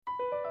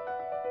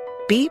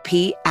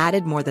BP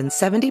added more than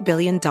 $70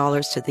 billion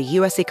to the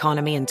U.S.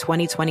 economy in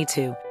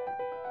 2022.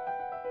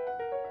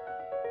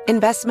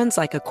 Investments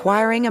like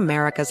acquiring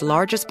America's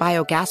largest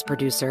biogas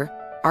producer,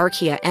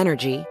 Archaea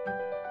Energy,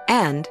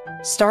 and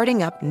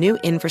starting up new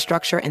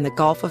infrastructure in the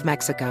Gulf of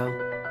Mexico.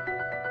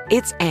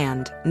 It's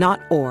and,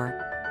 not or.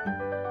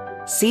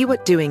 See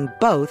what doing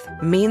both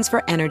means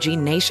for energy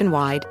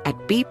nationwide at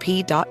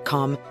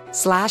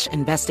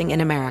bp.com/investing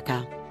in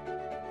America.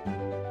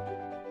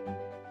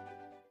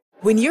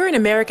 When you're an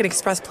American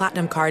Express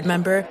Platinum Card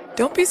member,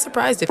 don't be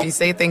surprised if you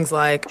say things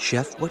like,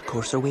 "Chef, what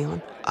course are we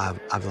on?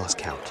 I've lost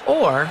count."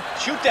 Or,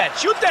 "Shoot that,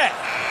 shoot that!"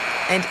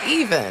 And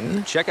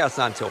even, "Checkout's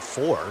not until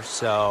 4,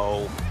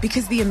 so..."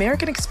 Because the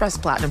American Express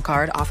Platinum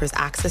Card offers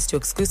access to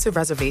exclusive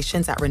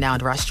reservations at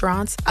renowned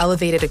restaurants,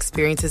 elevated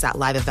experiences at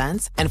live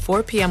events, and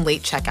 4 p.m.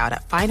 late checkout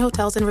at fine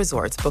hotels and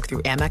resorts booked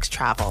through Amex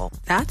Travel.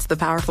 That's the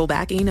powerful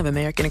backing of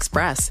American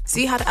Express.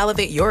 See how to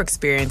elevate your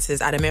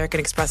experiences at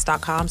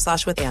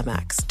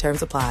americanexpress.com/withAmex.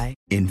 Terms apply.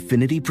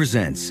 Infiniti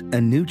presents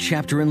a new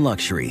chapter in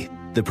luxury,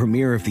 the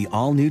premiere of the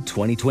all-new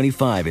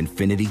 2025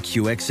 Infiniti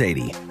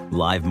QX80,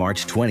 live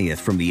March 20th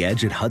from the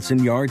Edge at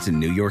Hudson Yards in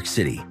New York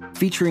City,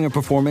 featuring a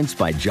performance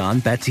by John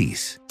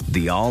Batiste.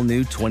 The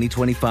all-new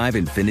 2025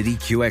 Infiniti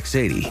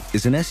QX80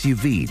 is an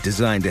SUV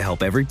designed to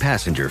help every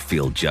passenger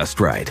feel just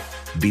right.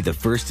 Be the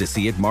first to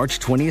see it March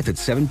 20th at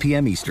 7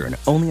 p.m. Eastern,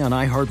 only on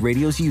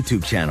iHeartRadio's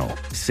YouTube channel.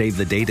 Save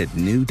the date at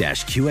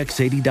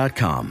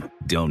new-QX80.com.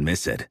 Don't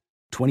miss it.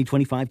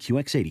 2025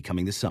 QX80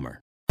 coming this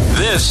summer.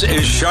 This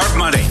is Sharp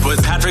Money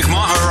with Patrick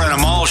Maher and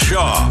Amal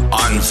Shaw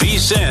on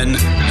VSiN,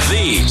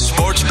 the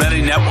Sports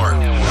Betting Network.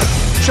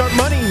 Sharp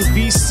Money,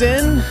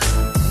 VSiN,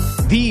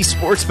 the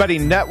Sports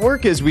Betting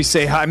Network, as we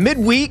say hi.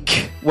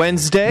 Midweek,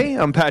 Wednesday,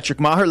 I'm Patrick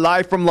Maher,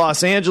 live from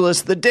Los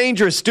Angeles, the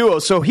dangerous duo.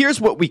 So here's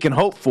what we can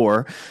hope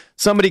for.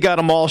 Somebody got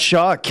Amal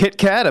Shaw a Kit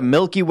Kat, a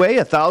Milky Way,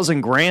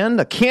 $1,000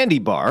 grand, a candy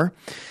bar.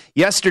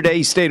 Yesterday,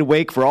 he stayed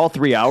awake for all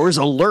 3 hours,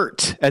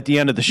 alert at the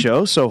end of the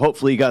show, so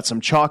hopefully he got some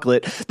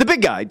chocolate. The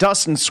big guy,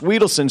 Dustin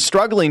Sweetelson,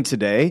 struggling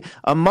today.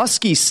 A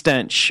musky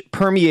stench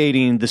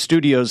permeating the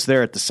studios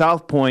there at the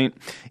South Point,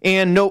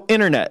 and no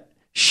internet.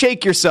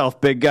 Shake yourself,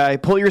 big guy.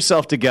 Pull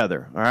yourself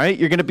together, all right?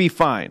 You're going to be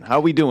fine. How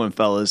we doing,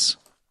 fellas?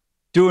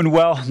 Doing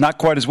well. Not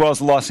quite as well as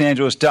the Los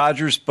Angeles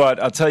Dodgers,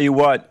 but I'll tell you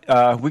what,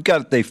 we've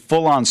got the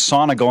full-on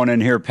sauna going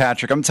in here,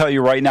 Patrick. I'm telling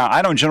you right now,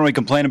 I don't generally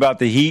complain about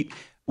the heat.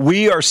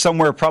 We are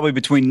somewhere probably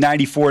between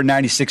 94 and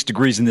 96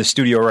 degrees in this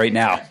studio right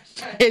now.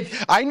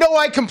 I know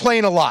I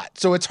complain a lot,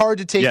 so it's hard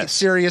to take it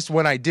serious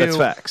when I do. That's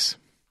facts.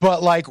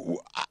 But, like,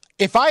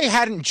 if I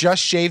hadn't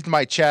just shaved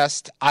my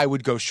chest, I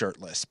would go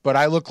shirtless. But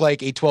I look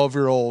like a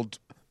 12-year-old,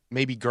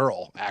 maybe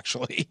girl,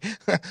 actually.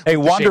 Hey,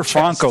 Wander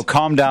Franco,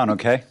 calm down,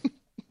 okay?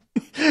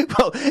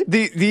 Well,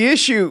 the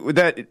issue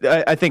that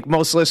I think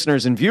most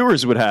listeners and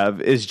viewers would have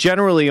is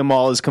generally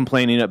Amal is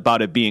complaining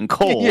about it being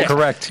cold. Yeah.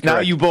 Correct. Now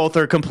you both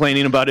are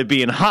complaining about it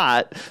being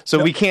hot, so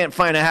we can't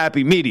find a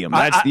happy medium.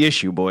 That's the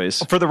issue,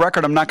 boys. For the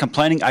record, I'm not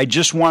complaining. I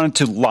just wanted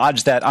to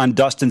lodge that on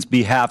Dustin's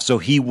behalf so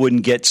he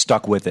wouldn't get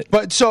stuck with it.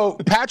 But so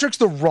Patrick's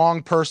the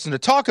wrong person to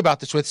talk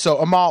about this with. So,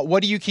 Amal,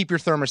 what do you keep your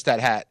thermostat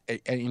hat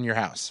in your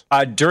house?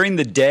 During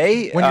the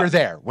day? When you're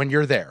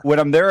there. When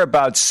I'm there,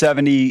 about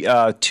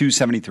 72,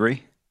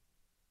 73.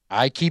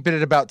 I keep it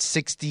at about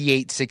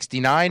 68,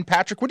 69.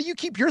 Patrick, what do you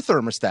keep your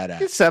thermostat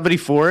at?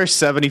 74,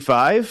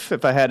 75,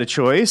 if I had a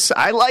choice.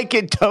 I like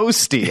it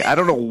toasty. I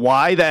don't know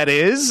why that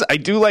is. I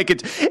do like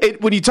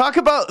it. When you talk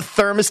about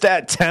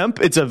thermostat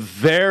temp, it's a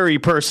very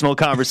personal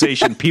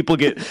conversation. People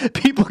get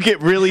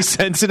really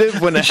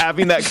sensitive when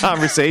having that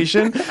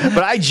conversation.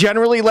 But I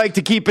generally like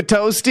to keep it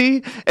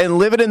toasty and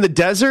live it in the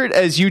desert,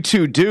 as you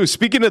two do.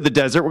 Speaking of the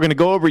desert, we're going to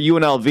go over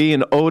UNLV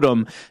and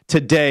Odom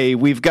today.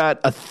 We've got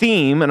a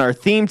theme, and our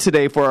theme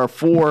today for our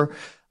 4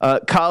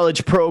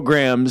 college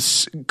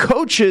programs,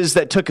 coaches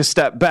that took a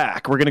step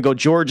back. We're going to go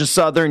Georgia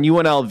Southern,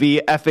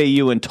 UNLV,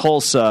 FAU, and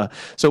Tulsa.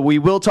 So we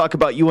will talk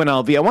about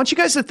UNLV. I want you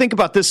guys to think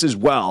about this as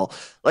well.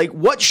 Like,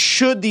 what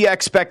should the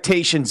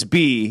expectations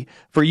be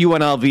for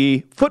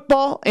UNLV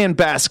football and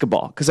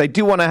basketball? Because I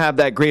do want to have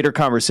that greater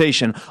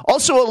conversation.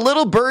 Also, a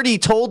little birdie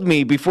told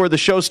me before the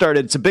show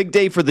started, it's a big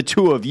day for the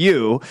two of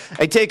you.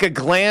 I take a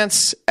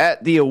glance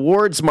at the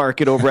awards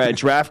market over at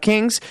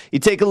DraftKings. You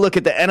take a look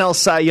at the NL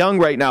Cy Young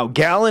right now.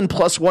 Gallen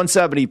plus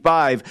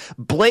 175.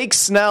 Blake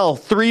Snell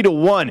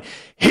 3-1.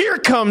 Here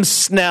comes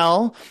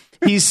Snell.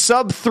 He's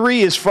sub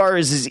 3 as far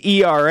as his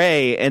ERA,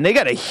 and they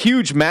got a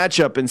huge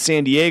matchup in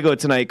San Diego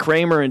tonight.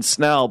 Kramer and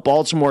Snell,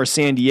 Baltimore,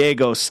 San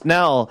Diego.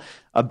 Snell,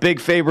 a big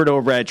favorite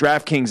over at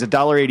DraftKings,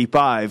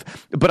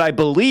 $1.85. But I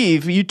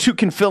believe, you two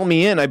can fill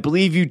me in, I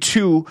believe you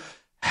two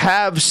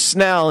have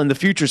Snell in the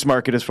futures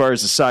market as far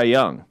as the Cy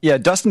Young. Yeah,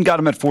 Dustin got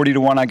him at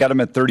 40-1. I got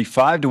him at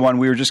 35-1.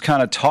 We were just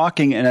kind of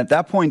talking, and at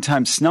that point in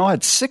time, Snell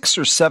had 6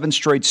 or 7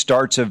 straight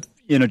starts of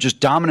just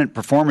dominant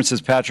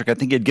performances, Patrick. I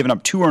think he had given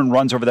up 2 earned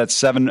runs over that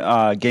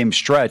 7-game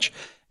stretch.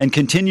 and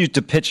continues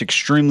to pitch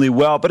extremely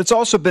well. But it's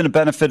also been a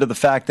benefit of the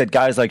fact that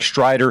guys like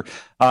Strider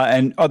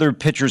and other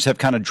pitchers have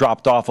kind of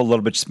dropped off a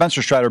little bit,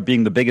 Spencer Strider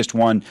being the biggest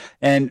one.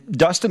 And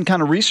Dustin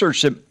kind of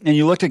researched it, and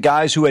you looked at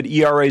guys who had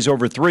ERAs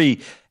over 3,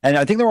 and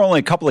I think there were only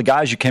a couple of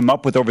guys you came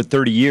up with over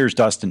 30 years,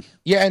 Dustin.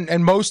 Yeah,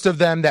 and most of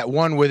them that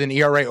won with an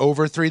ERA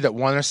over 3 that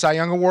won a Cy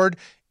Young Award,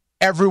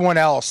 everyone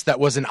else that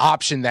was an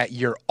option that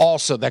year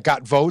also that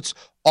got votes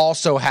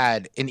also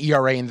had an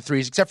ERA in the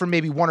 3s, except for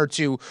maybe 1 or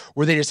 2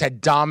 where they just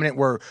had dominant,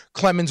 where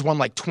Clemens won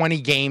like 20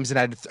 games and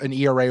had an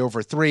ERA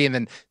over 3, and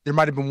then there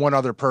might have been one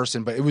other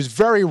person. But it was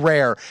very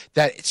rare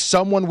that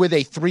someone with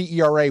a 3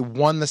 ERA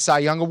won the Cy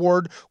Young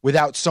Award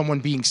without someone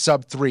being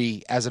sub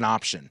 3 as an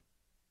option.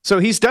 So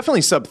he's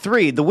definitely sub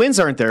 3. The wins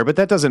aren't there, but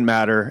that doesn't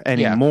matter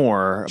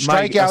anymore.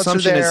 Yeah. Strikeouts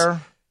are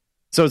there.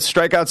 So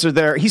strikeouts are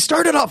there. He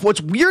started off,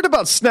 what's weird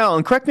about Snell,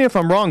 and correct me if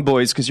I'm wrong,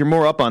 boys, because you're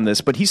more up on this,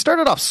 but he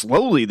started off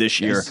slowly this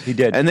year. Yes, he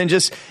did. And then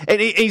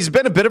he's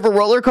been a bit of a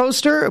roller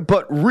coaster,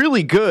 but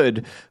really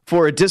good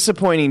for a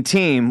disappointing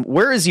team.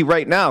 Where is he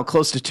right now?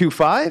 Close to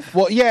 2.5?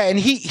 Well, yeah, and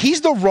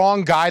he's the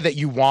wrong guy that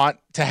you want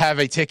to have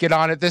a ticket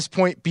on at this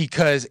point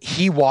because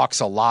he walks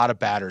a lot of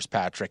batters,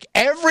 Patrick.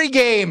 Every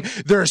game,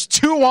 there's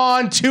 2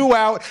 on, 2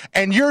 out,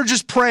 and you're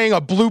just praying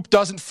a bloop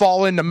doesn't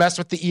fall in to mess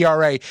with the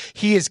ERA.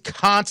 He is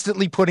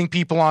constantly putting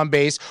people on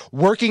base,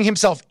 working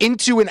himself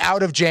into and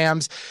out of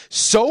jams.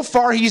 So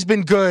far, he's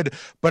been good,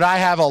 but I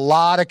have a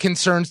lot of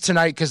concerns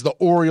tonight because the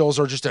Orioles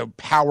are just a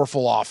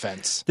powerful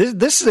offense.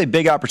 This is a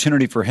big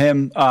opportunity for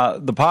him.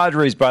 The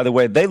Padres, by the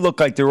way, they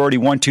look like they're already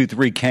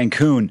 1-2-3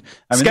 Cancun.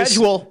 I mean,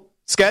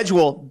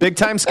 Schedule. Big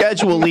time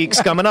schedule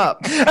leaks coming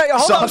up. Hey,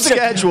 soft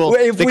schedule.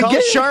 They call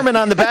it Charmin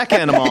on the back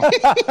end, Amal.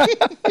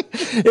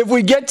 If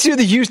we get to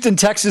the Houston,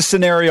 Texas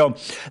scenario,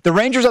 the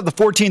Rangers have the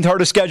 14th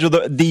hardest schedule.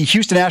 The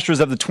Houston Astros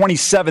have the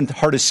 27th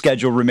hardest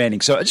schedule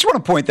remaining. So I just want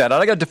to point that out.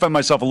 I got to defend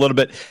myself a little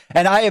bit.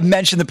 And I have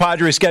mentioned the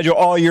Padres schedule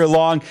all year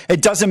long.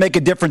 It doesn't make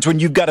a difference when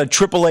you've got a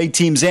AAA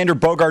team. Xander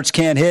Bogaerts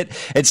can't hit.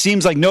 It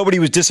seems like nobody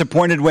was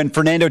disappointed when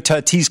Fernando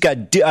Tatis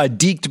got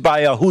deked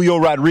by Julio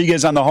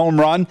Rodriguez on the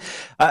home run.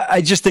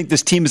 I just think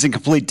this team is in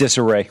complete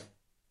disarray.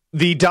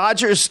 The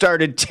Dodgers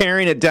started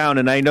tearing it down,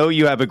 and I know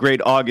you have a great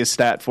August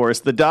stat for us.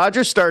 The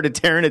Dodgers started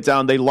tearing it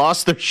down. They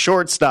lost their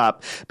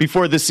shortstop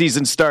before the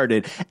season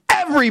started.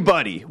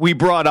 Everybody we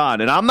brought on,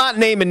 and I'm not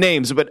naming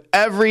names, but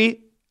every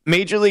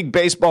Major League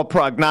Baseball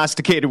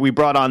prognosticator we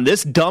brought on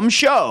this dumb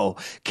show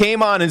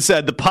came on and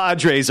said the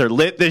Padres are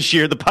lit this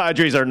year. The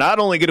Padres are not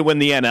only going to win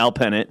the NL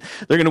pennant,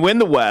 they're going to win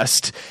the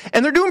West,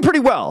 and they're doing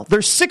pretty well.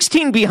 They're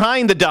 16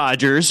 behind the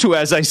Dodgers, who,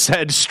 as I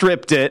said,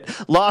 stripped it,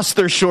 lost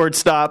their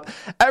shortstop.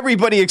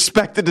 Everybody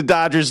expected the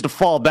Dodgers to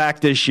fall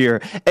back this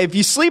year. If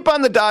you sleep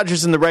on the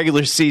Dodgers in the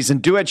regular season,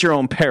 do at your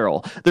own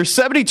peril. They're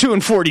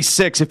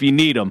 72-46 if you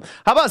need them.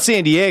 How about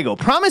San Diego?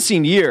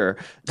 Promising year.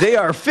 They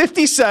are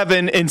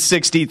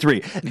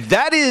 57-63.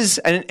 That is,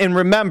 and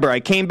remember, I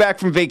came back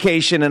from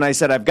vacation and I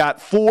said, I've got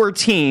 4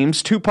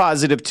 teams, 2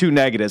 positive, 2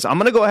 negatives. I'm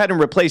going to go ahead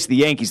and replace the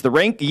Yankees.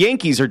 The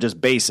Yankees are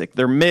just basic.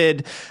 They're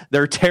mid.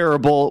 They're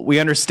terrible. We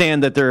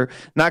understand that they're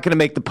not going to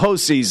make the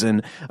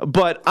postseason,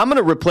 but I'm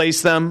going to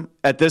replace them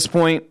at this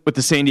point with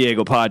the San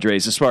Diego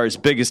Padres as far as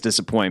biggest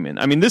disappointment.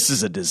 I mean, this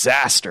is a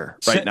disaster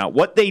right now.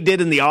 What they did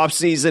in the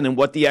offseason and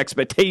what the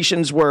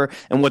expectations were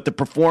and what the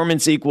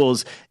performance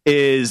equals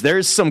is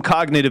there's some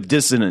cognitive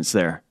dissonance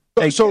there.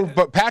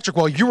 But Patrick,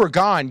 while you were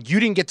gone, you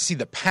didn't get to see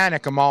the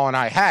panic Amal and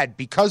I had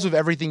because of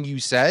everything you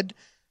said,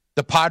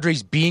 the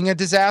Padres being a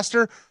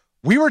disaster.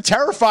 We were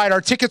terrified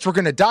our tickets were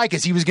going to die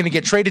because he was going to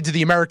get traded to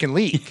the American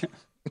League.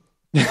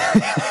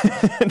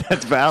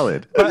 That's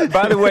valid.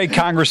 By the way,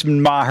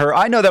 Congressman Maher,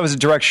 I know that was a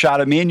direct shot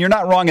at me, and you're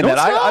not wrong in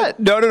that.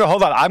 No,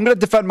 hold on. I'm going to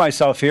defend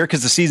myself here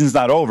because the season's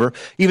not over,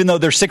 even though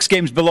they're 6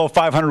 games below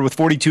 500 with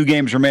 42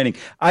 games remaining.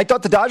 I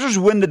thought the Dodgers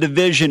would win the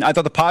division. I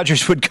thought the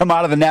Padres would come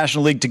out of the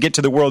National League to get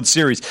to the World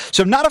Series.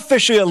 So not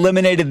officially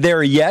eliminated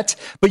there yet,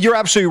 but you're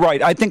absolutely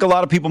right. I think a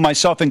lot of people,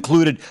 myself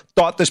included,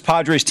 thought this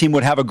Padres team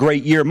would have a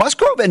great year.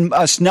 Musgrove and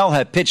Snell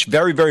have pitched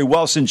very, very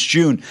well since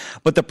June,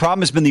 but the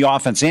problem has been the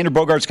offense. Xander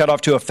Bogaerts got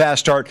off to a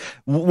fast start.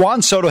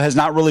 Juan Soto has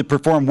not really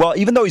performed well.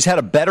 Even though he's had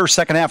a better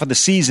second half of the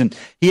season,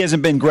 he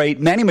hasn't been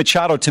great. Manny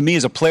Machado, to me,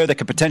 is a player that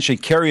could potentially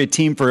carry a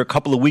team for a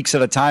couple of weeks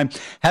at a time.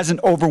 Hasn't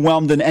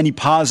overwhelmed in any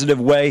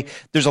positive way.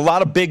 There's a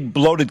lot of big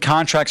bloated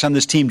contracts on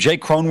this team.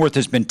 Jake Cronenworth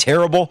has been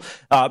terrible.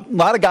 A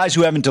lot of guys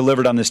who haven't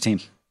delivered on this team.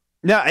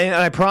 No, and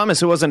I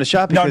promise it wasn't a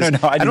shot. No.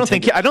 I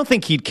don't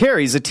think he'd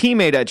carry. He's a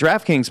teammate at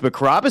DraftKings, but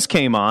Carabas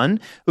came on,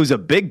 who's a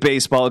big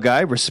baseball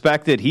guy,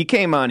 respected. He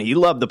came on. He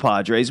loved the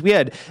Padres. We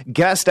had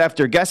guest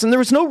after guest, and there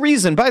was no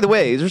reason. By the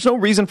way, there's no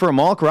reason for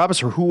Amal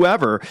Carabas or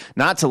whoever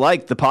not to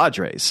like the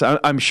Padres.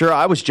 I'm sure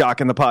I was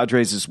jocking the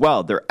Padres as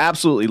well. They're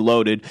absolutely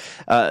loaded.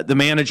 The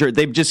manager,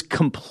 they've just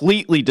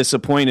completely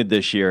disappointed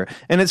this year,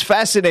 and it's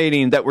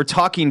fascinating that we're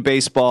talking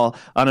baseball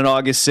on an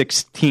August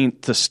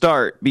 16th to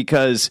start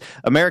because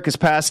America's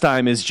pastime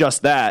time is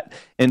just that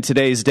in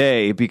today's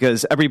day,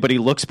 because everybody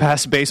looks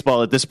past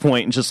baseball at this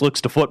point and just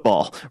looks to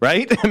football,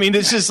 right? I mean,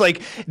 it's just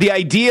like the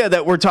idea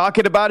that we're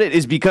talking about it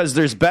is because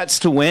there's bets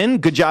to win.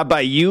 Good job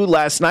by you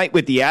last night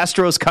with the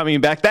Astros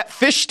coming back. That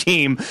fish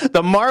team,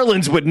 the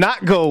Marlins, would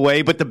not go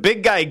away, but the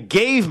big guy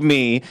gave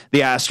me the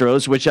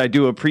Astros, which I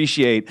do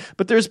appreciate.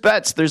 But there's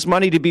bets, there's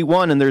money to be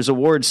won, and there's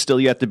awards still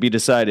yet to be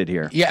decided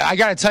here. Yeah, I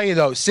got to tell you,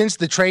 though, since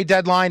the trade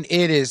deadline,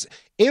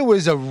 it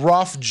was a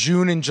rough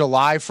June and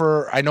July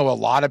for, I know, a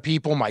lot of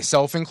people,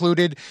 myself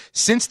included.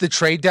 Since the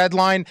trade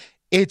deadline,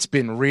 it's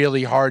been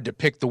really hard to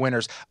pick the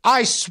winners.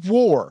 I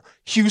swore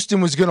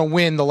Houston was going to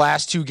win the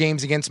last 2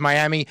 games against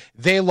Miami.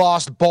 They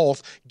lost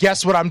both.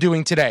 Guess what I'm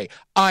doing today?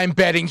 I'm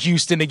betting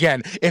Houston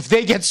again. If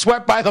they get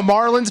swept by the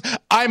Marlins,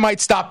 I might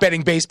stop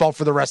betting baseball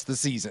for the rest of the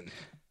season.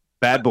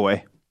 Bad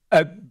boy.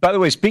 By the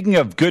way, speaking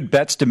of good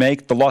bets to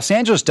make, the Los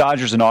Angeles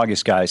Dodgers in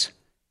August, guys,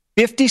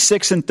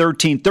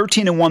 56-13,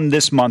 13-1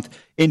 this month.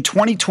 In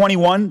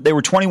 2021, they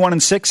were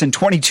 21-6. In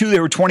 22, they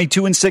were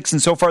 22-6.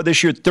 And so far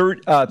this year,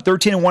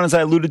 13-1, as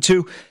I alluded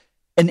to.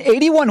 An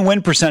 81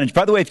 win percentage.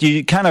 By the way, if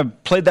you kind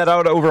of played that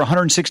out over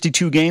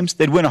 162 games,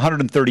 they'd win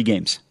 130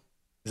 games.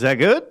 Is that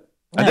good?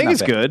 I think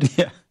it's good.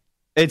 Yeah.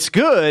 It's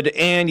good.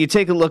 And you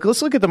take a look.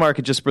 Let's look at the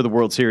market just for the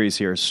World Series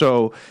here.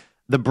 So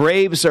the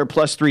Braves are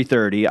plus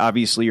 330,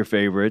 obviously your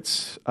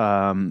favorites.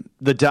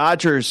 The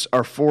Dodgers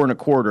are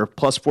 4.25,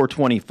 plus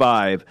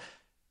 425.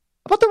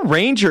 How about the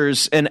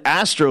Rangers and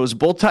Astros,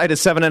 both tied at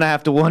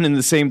 7.5 to 1 in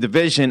the same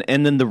division,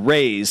 and then the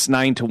Rays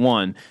 9 to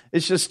 1.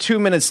 It's just 2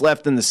 minutes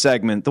left in the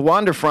segment. The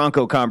Wander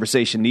Franco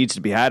conversation needs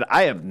to be had.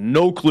 I have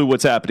no clue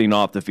what's happening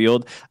off the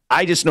field.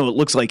 I just know it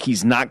looks like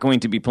he's not going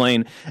to be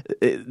playing.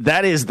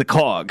 That is the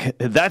cog.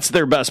 That's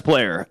their best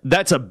player.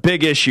 That's a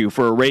big issue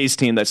for a Rays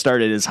team that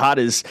started as hot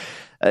as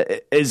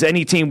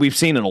any team we've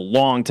seen in a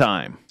long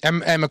time.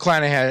 And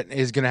McClanahan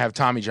is going to have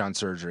Tommy John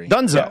surgery.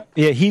 Dunzo.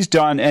 Yeah, he's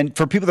done. And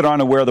for people that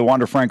aren't aware of the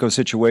Wander Franco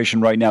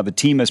situation right now, the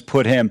team has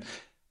put him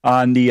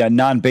on the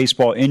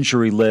non-baseball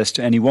injury list,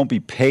 and he won't be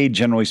paid,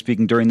 generally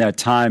speaking, during that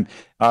time.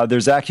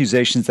 There's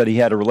accusations that he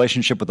had a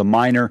relationship with a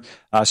minor.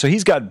 So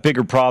he's got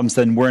bigger problems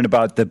than worrying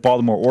about the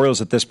Baltimore Orioles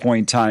at this point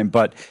in time.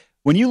 But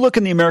when you look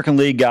in the American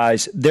League,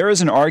 guys, there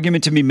is an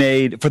argument to be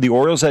made for the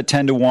Orioles at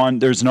 10 to 1.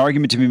 There's an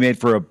argument to be made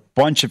for a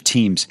bunch of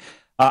teams.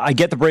 I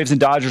get the Braves and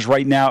Dodgers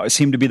right now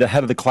seem to be the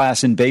head of the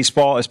class in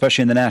baseball,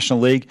 especially in the National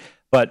League.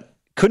 But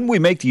couldn't we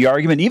make the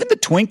argument? Even the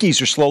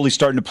Twinkies are slowly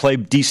starting to play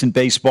decent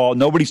baseball.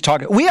 Nobody's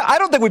talking. I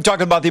don't think we've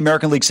talked about the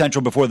American League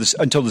Central before this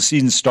until the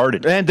season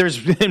started. And there's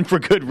been for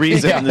good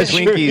reason. Yeah, the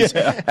Twinkies,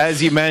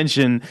 as you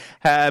mentioned,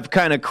 have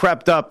kind of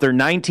crept up. They're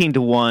 19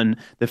 to 1.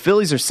 The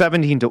Phillies are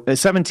 17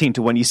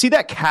 to 1. You see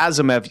that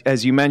chasm,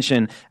 as you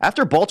mentioned,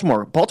 after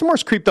Baltimore.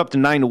 Baltimore's creeped up to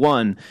 9 to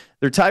 1.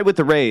 They're tied with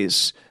the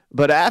Rays.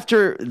 But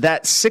after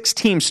that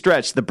 6-team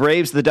stretch, the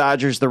Braves, the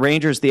Dodgers, the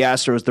Rangers, the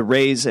Astros, the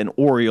Rays, and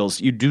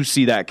Orioles, you do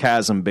see that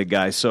chasm, big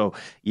guy. So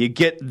you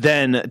get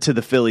then to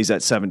the Phillies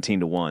at 17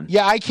 to 1.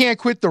 Yeah, I can't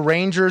quit the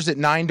Rangers at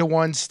 9 to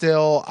 1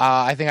 still.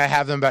 I think I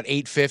have them about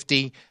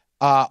 850.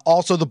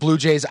 Also, the Blue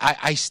Jays,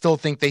 I still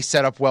think they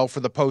set up well for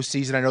the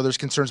postseason. I know there's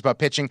concerns about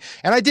pitching.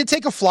 And I did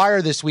take a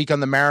flyer this week on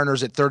the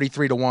Mariners at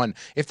 33 to 1.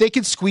 If they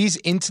could squeeze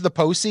into the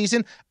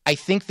postseason, I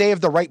think they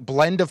have the right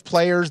blend of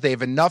players. They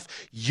have enough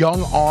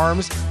young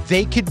arms.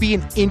 They could be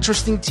an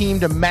interesting team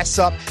to mess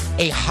up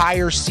a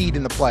higher seed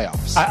in the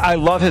playoffs. I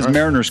love his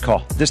Mariners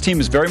call. This team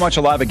is very much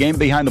alive, a game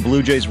behind the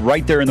Blue Jays,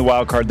 right there in the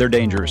wild card. They're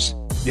dangerous.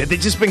 Yeah, they've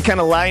just been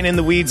kind of lying in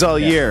the weeds all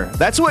year.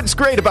 That's what's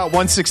great about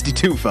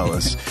 162,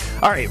 fellas.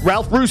 All right,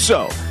 Ralph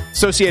Russo,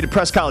 Associated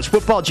Press College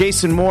Football,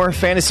 Jason Moore,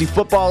 Fantasy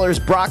Footballers,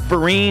 Brock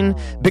Vereen,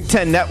 Big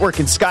Ten Network,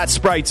 and Scott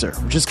Spreitzer.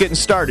 We're just getting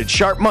started.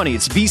 Sharp Money,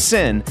 it's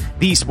VSiN,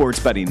 the Sports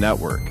Betting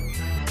Network.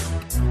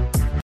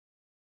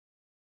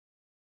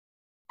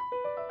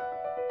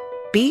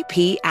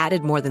 BP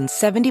added more than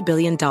 $70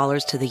 billion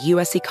to the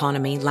U.S.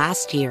 economy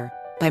last year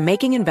by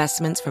making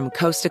investments from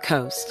coast to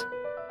coast.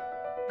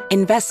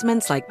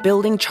 Investments like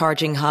building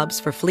charging hubs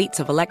for fleets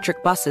of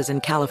electric buses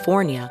in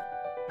California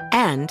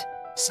and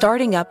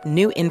starting up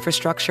new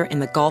infrastructure in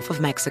the Gulf of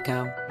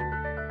Mexico.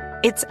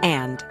 It's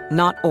and,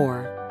 not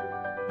or.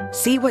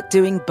 See what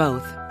doing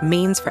both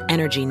means for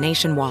energy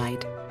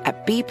nationwide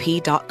at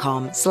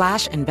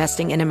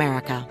bp.com/investing in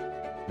America.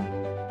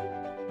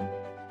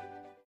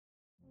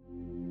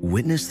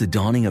 Witness the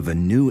dawning of a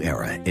new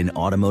era in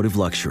automotive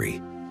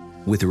luxury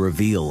with a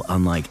reveal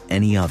unlike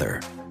any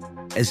other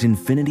as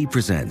Infiniti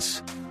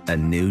presents a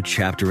new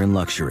chapter in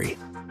luxury,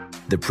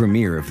 the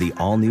premiere of the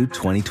all-new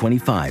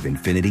 2025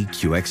 Infiniti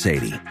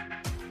QX80.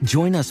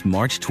 Join us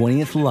March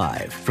 20th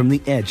live from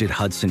the Edge at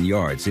Hudson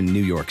Yards in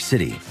New York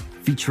City,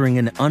 featuring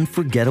an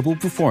unforgettable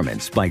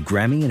performance by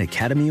Grammy and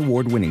Academy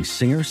Award-winning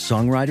singer,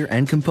 songwriter,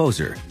 and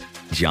composer,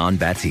 Jon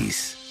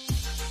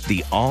Batiste.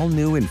 The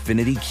all-new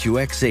Infiniti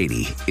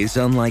QX80 is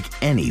unlike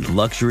any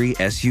luxury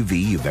SUV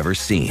you've ever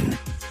seen.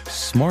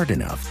 Smart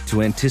enough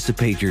to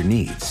anticipate your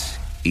needs,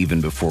 even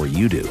before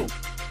you do.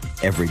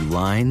 Every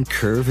line,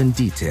 curve, and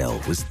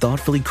detail was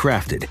thoughtfully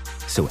crafted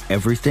so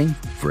everything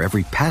for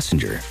every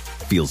passenger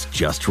feels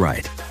just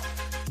right.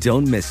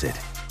 Don't miss it.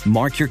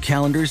 Mark your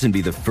calendars and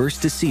be the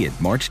first to see it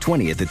March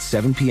 20th at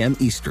 7 p.m.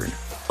 Eastern,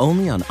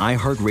 only on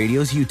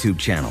iHeartRadio's YouTube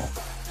channel.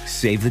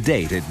 Save the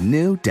date at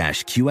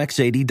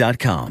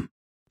new-QX80.com.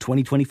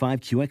 2025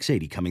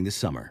 QX80 coming this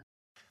summer.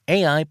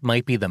 AI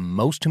might be the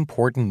most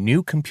important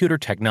new computer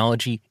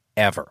technology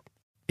ever.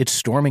 It's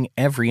storming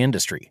every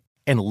industry,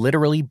 and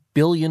literally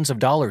billions of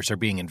dollars are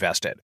being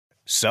invested.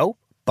 So,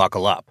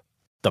 buckle up.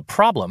 The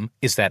problem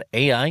is that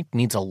AI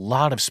needs a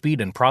lot of speed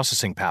and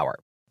processing power.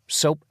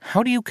 So,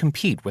 how do you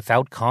compete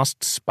without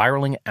costs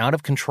spiraling out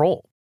of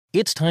control?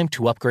 It's time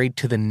to upgrade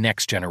to the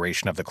next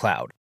generation of the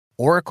cloud,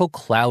 Oracle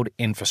Cloud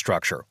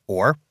Infrastructure,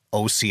 or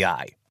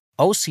OCI.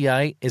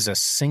 OCI is a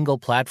single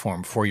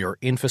platform for your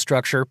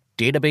infrastructure,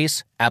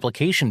 database,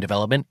 application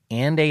development,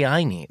 and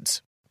AI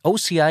needs.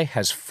 OCI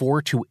has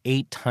 4 to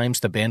 8 times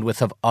the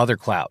bandwidth of other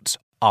clouds,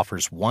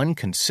 offers one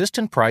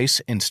consistent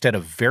price instead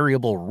of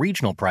variable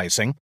regional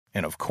pricing,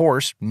 and of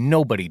course,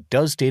 nobody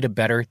does data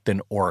better than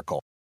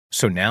Oracle.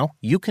 So now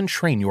you can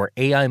train your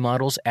AI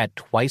models at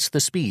twice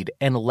the speed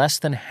and less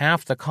than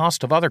half the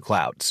cost of other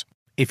clouds.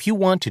 If you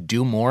want to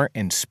do more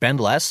and spend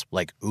less,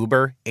 like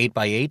Uber,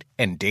 8x8,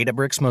 and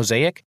Databricks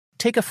Mosaic,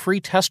 take a free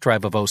test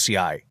drive of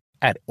OCI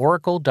at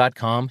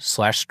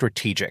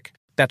oracle.com/strategic.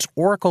 That's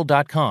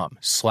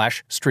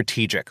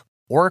oracle.com/strategic.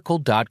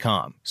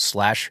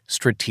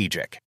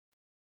 oracle.com/strategic.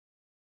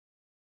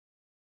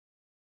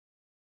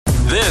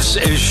 This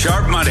is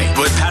Sharp Money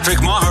with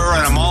Patrick Maher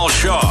and Amal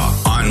Shaw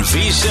on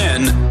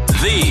VSiN,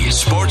 the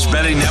Sports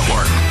Betting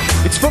Network.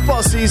 It's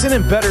football season,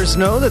 and bettors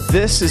know that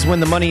this is when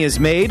the money is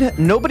made.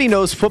 Nobody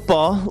knows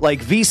football like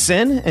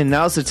VSiN, and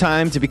now's the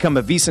time to become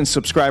a VSiN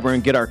subscriber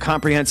and get our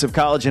comprehensive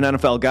college and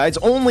NFL guides.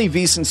 Only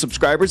VSiN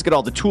subscribers get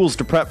all the tools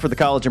to prep for the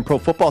college and pro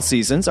football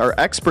seasons. Our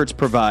experts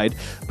provide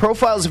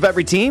profiles of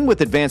every team with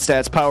advanced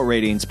stats, power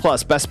ratings,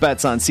 plus best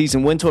bets on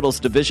season win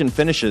totals, division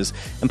finishes,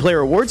 and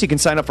player awards. You can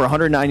sign up for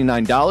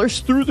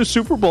 $199 through the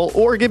Super Bowl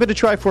or give it a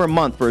try for a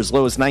month for as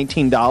low as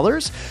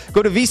 $19.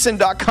 Go to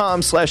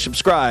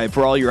vsin.com/subscribe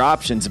for all your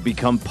options and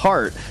become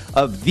part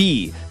of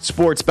the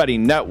Sports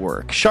Betting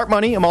Network. Sharp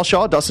Money, Amal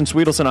Shaw, Dustin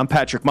Sweetelson, I'm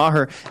Patrick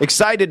Maher.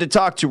 Excited to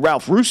talk to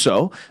Ralph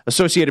Russo,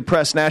 Associated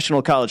Press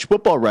national college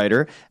football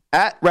writer,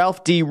 at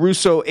Ralph D.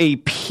 Russo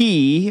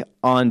AP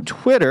on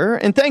Twitter.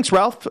 And thanks,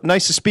 Ralph.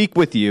 Nice to speak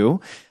with you.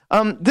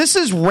 This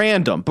is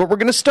random, but we're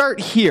going to start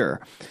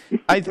here.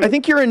 I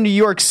think you're in New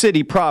York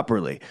City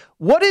properly.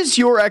 What is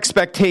your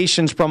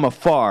expectations from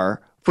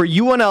afar for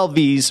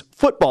UNLV's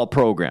football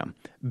program?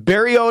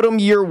 Barry Odom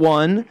year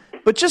one,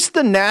 but just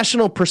the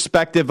national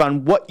perspective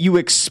on what you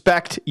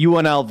expect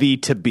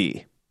UNLV to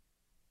be.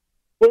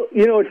 Well,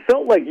 it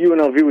felt like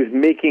UNLV was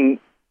making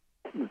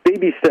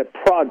baby step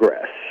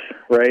progress,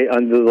 right,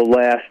 under the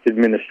last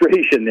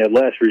administration, their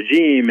last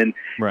regime. And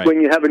right. when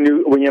you have a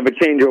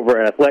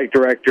changeover at athletic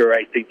director,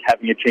 I think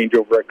having a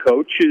changeover at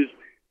coach is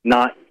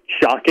not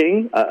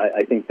shocking.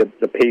 I think that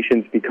the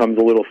patience becomes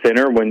a little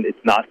thinner when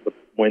it's not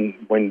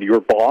when your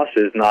boss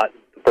is not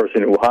the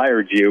person who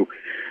hired you.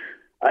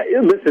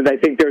 Listen, I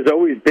think there's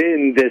always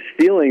been this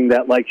feeling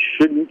that,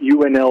 shouldn't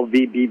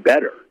UNLV be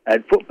better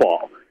at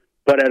football?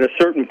 But at a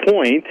certain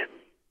point,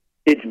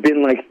 it's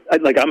been like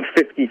I'm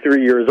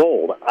 53 years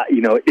old.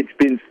 It's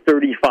been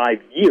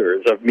 35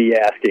 years of me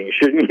asking,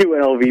 shouldn't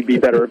UNLV be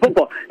better at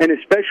football? And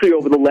especially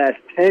over the last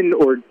 10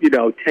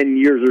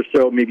 years or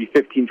so, maybe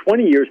 15,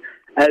 20 years,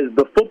 as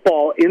the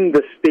football in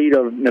the state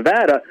of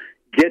Nevada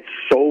gets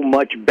so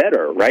much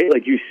better, right?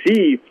 You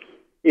see,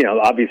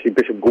 obviously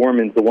Bishop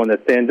Gorman's the one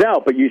that stands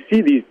out, but you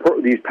see these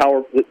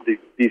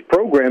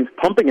programs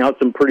pumping out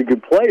some pretty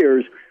good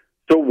players.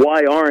 So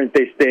why aren't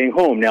they staying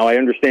home? Now, I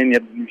understand you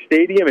have a new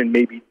stadium, and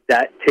maybe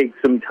that takes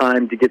some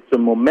time to get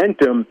some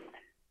momentum.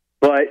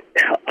 But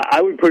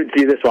I would put it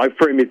to you this way. I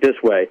frame it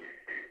this way.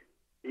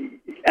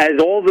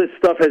 As all this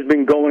stuff has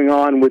been going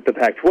on with the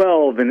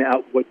Pac-12 and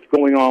what's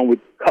going on with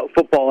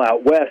football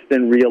out west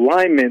and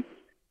realignment,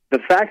 the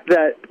fact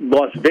that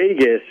Las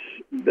Vegas,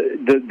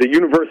 the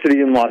university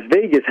in Las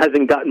Vegas,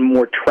 hasn't gotten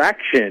more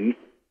traction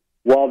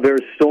while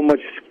there's so much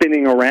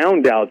spinning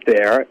around out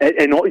there,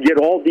 and yet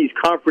all these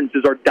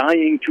conferences are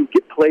dying to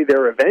play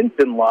their events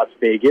in Las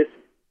Vegas,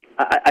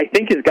 I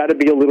think has got to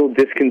be a little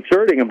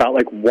disconcerting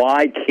about,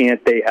 why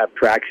can't they have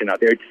traction out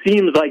there? It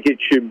seems like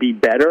it should be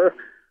better,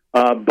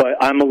 but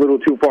I'm a little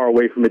too far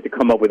away from it to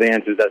come up with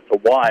answers as to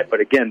why. But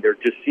again, there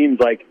just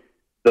seems like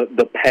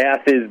the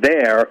path is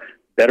there.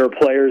 Better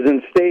players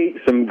in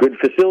state, some good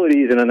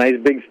facilities, and a nice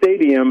big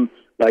stadium.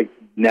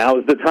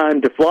 Now's the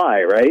time to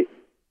fly, right?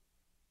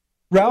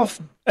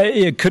 Ralph,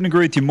 I couldn't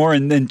agree with you more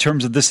in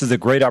terms of this is a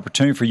great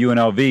opportunity for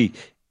UNLV.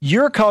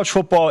 You're a college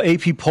football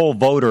AP poll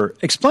voter.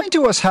 Explain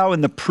to us how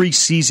in the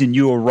preseason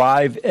you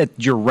arrive at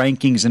your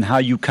rankings and how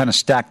you kind of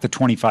stack the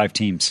 25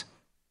 teams.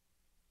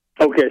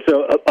 Okay,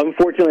 so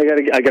unfortunately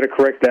I got to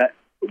correct that.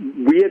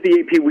 We at the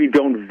AP, we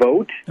don't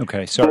vote.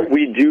 Okay, sorry. But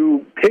we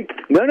do pick.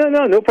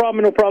 No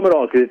problem at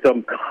all, because it's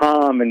a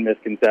common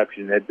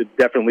misconception. It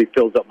definitely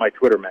fills up my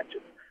Twitter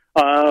mentions.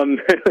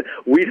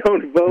 We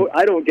don't vote.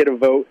 I don't get a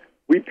vote.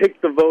 We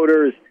pick the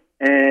voters,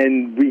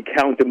 and we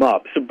count them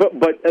up. So,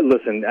 but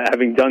listen,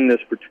 having done this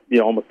for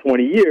almost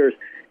 20 years,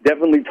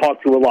 definitely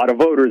talk to a lot of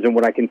voters, and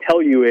what I can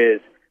tell you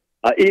is,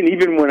 and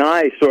even when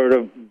I sort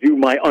of do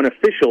my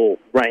unofficial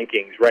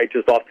rankings, right,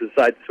 just off to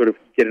the side to sort of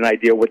get an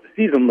idea what the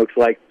season looks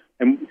like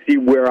and see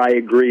where I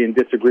agree and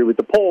disagree with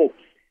the poll,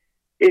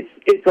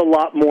 it's a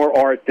lot more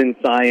art than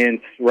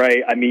science,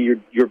 right? I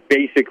mean, you're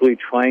basically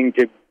trying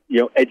to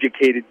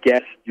educated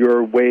guess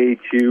your way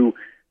to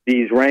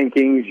these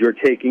rankings. You're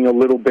taking a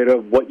little bit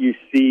of what you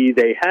see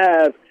they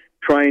have,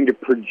 trying to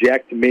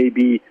project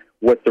maybe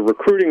what the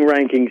recruiting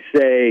rankings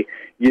say.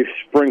 You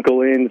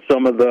sprinkle in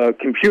some of the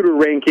computer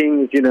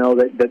rankings,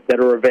 that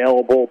are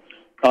available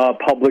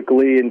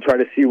publicly, and try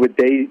to see what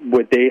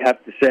they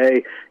have to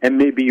say. And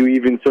maybe you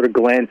even sort of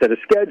glance at a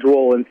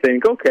schedule and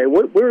think, okay,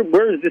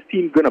 where is this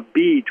team going to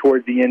be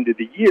towards the end of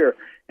the year?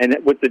 And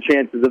what's the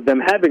chances of them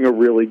having a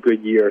really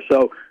good year?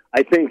 So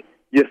I think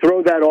you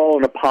throw that all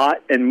in a pot,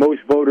 and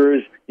most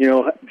voters,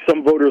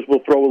 some voters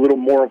will throw a little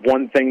more of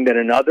one thing than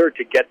another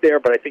to get there,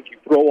 but I think you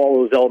throw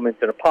all those elements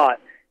in a pot,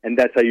 and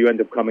that's how you end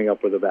up coming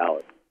up with a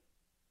ballot.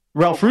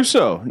 Ralph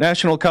Russo,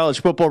 national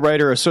college football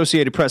writer,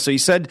 Associated Press. So you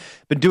said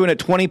been doing it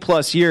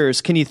 20-plus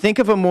years. Can you think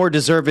of a more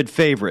deserved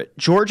favorite?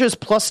 Georgia's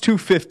plus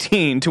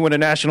 215 to win a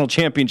national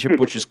championship,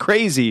 which is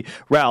crazy,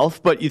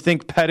 Ralph, but you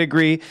think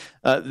pedigree,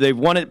 they've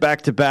won it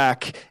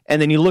back-to-back,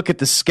 and then you look at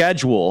the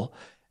schedule.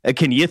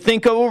 Can you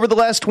think of, over the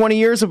last 20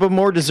 years, of a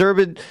more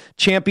deserved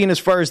champion as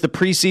far as the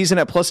preseason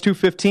at plus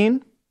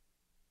 215?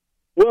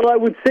 Well, I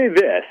would say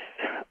this.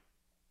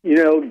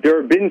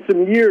 There have been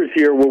some years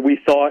here where we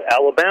thought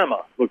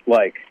Alabama looked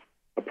like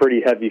a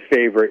pretty heavy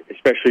favorite,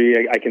 especially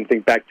I can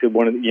think back to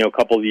a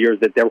couple of years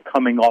that they're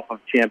coming off of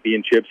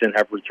championships and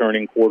have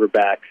returning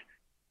quarterbacks.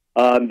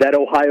 That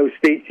Ohio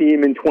State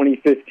team in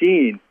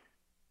 2015,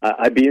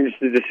 I'd be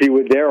interested to see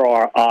what their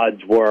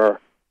odds were,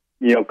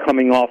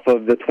 coming off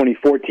of the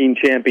 2014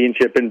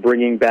 championship and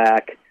bringing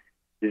back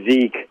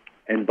Zeke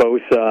and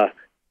Bosa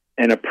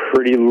and a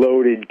pretty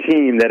loaded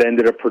team that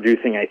ended up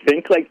producing, I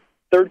think, like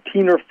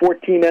 13 or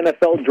 14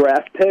 NFL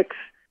draft picks.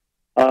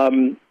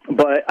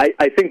 But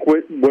I think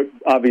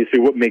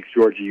what makes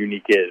Georgia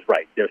unique is,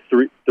 right, they're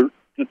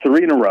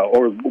three in a row,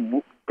 or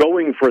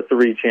going for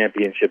 3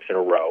 championships in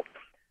a row.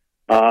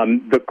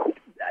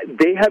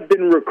 They have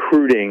been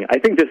recruiting. I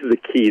think this is the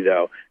key,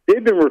 though.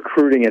 They've been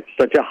recruiting at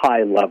such a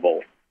high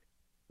level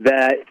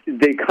that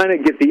they kind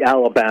of get the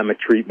Alabama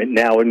treatment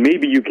now, and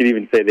maybe you could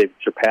even say they've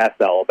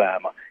surpassed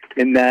Alabama,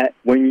 in that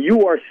when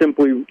you are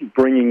simply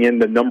bringing in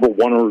the number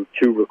 1 or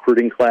 2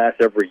 recruiting class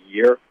every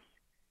year,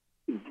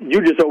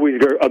 you just always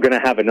are going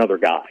to have another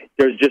guy.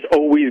 There's just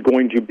always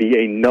going to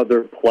be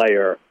another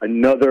player,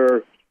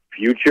 another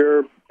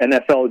future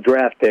NFL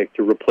draft pick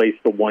to replace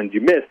the ones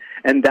you miss.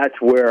 And that's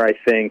where I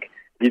think,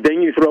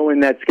 then you throw in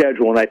that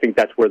schedule, and I think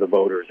that's where the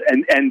voters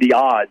and the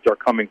odds are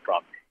coming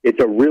from. It's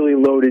a really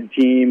loaded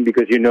team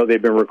because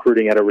they've been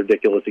recruiting at a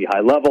ridiculously high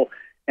level.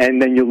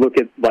 And then you look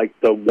at like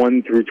the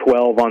 1 through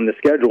 12 on the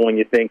schedule, and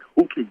you think,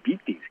 who can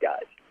beat these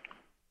guys?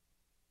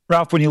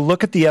 Ralph, when you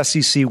look at the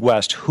SEC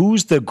West,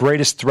 who's the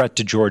greatest threat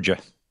to Georgia?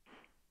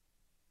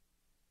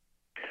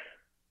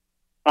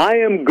 I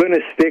am going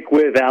to stick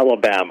with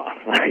Alabama.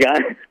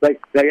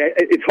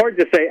 It's hard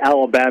to say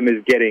Alabama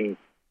is getting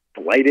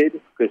slighted,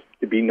 because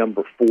to be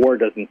number 4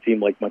 doesn't seem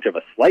like much of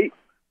a slight.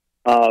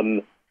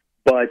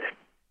 But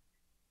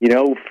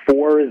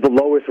 4 is the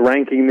lowest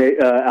ranking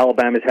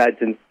Alabama's had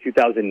since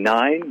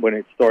 2009, when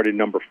it started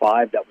number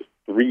 5. That was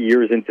 3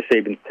 years into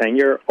Saban's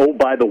tenure. Oh,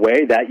 by the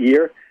way, that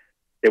year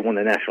they won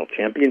the national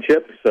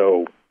championship,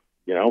 so,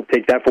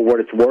 take that for what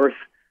it's worth.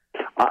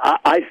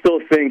 I still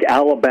think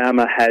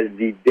Alabama has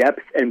the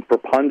depth and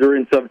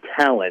preponderance of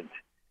talent,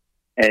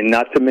 and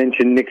not to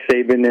mention Nick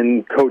Saban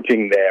and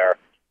coaching there,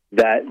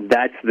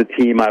 that's the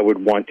team I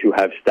would want to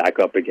have stack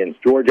up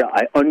against Georgia.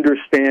 I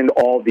understand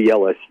all the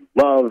LSU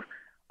love.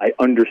 I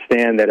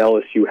understand that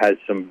LSU has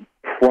some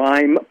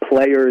prime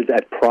players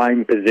at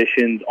prime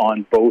positions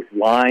on both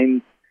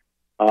lines,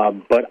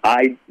 but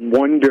I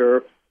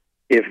wonder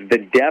if the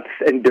depth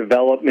and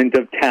development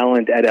of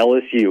talent at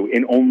LSU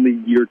in only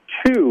year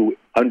 2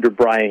 under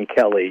Brian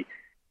Kelly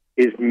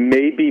is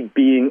maybe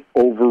being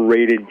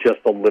overrated just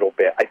a little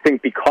bit. I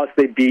think because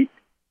they beat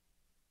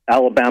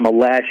Alabama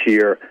last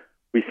year,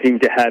 we seem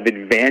to have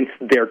advanced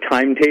their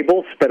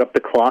timetable, sped up the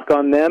clock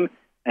on them,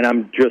 and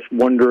I'm just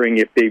wondering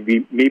if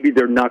maybe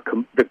they're not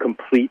the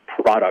complete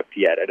product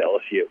yet at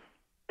LSU.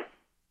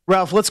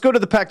 Ralph, let's go to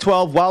the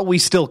Pac-12 while we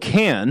still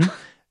can.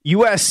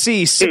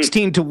 USC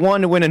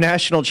 16-1 to win a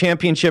national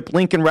championship.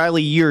 Lincoln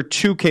Riley year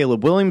 2.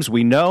 Caleb Williams,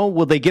 we know.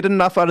 Will they get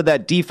enough out of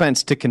that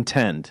defense to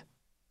contend?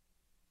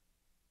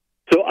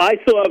 So I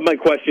still have my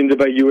questions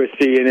about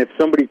USC, and if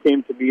somebody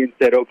came to me and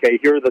said, "Okay,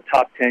 here are the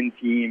top 10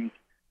 teams,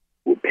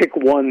 we'll pick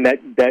one that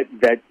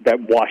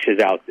washes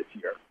out this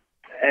year."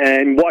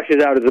 And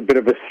washes out is a bit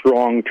of a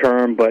strong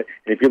term, but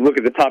if you look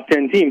at the top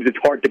 10 teams, it's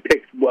hard to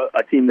pick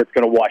a team that's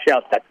going to wash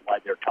out. That's why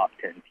they're top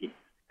 10 teams.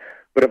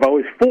 But if I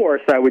was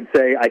forced, I would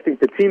say I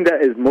think the team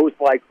that is most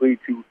likely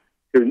to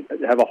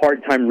have a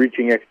hard time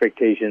reaching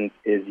expectations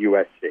is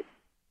USC.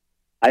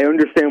 I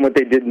understand what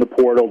they did in the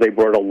portal. They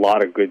brought a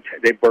lot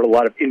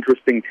of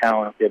interesting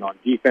talent in on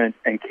defense,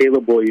 and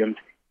Caleb Williams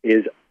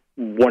is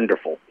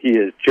wonderful. He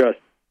is just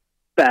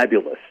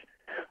fabulous.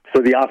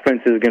 So the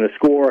offense is going to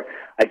score.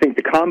 I think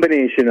the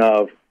combination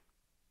of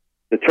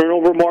the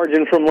turnover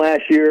margin from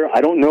last year,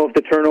 I don't know if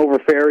the turnover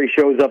fairy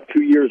shows up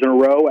 2 years in a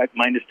row at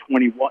minus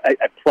 21,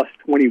 at plus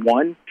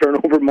 21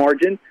 turnover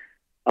margin.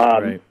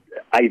 Right.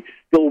 I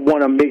still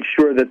want to make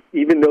sure that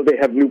even though they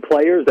have new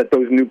players, that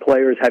those new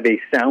players have a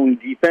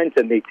sound defense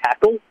and they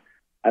tackle.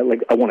 I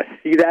want to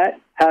see that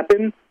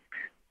happen.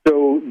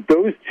 So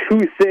those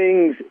two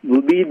things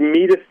lead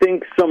me to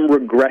think some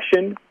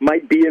regression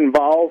might be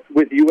involved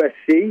with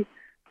USC,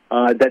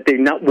 that they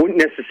wouldn't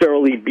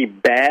necessarily be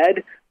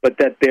bad, but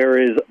that there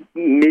is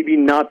maybe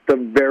not the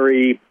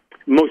very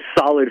most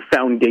solid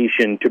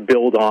foundation to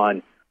build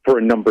on for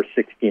a number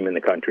 6 team in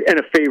the country and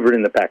a favorite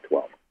in the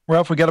Pac-12.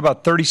 Ralph, we got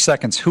about 30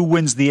 seconds. Who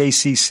wins the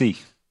ACC?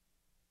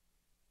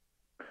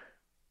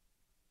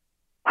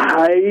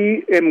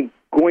 I am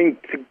going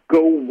to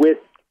go with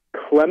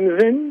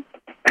Clemson,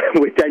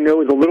 which I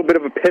know is a little bit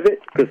of a pivot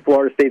because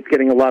Florida State's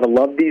getting a lot of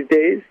love these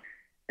days.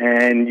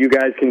 And you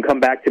guys can come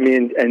back to me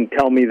and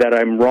tell me that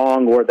I'm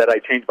wrong or that I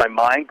changed my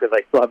mind because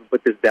I still haven't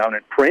put this down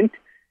in print.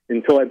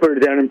 Until I put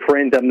it down in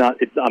print, I'm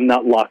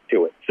not locked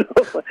to it.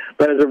 So,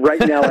 but as of right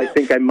now, I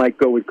think I might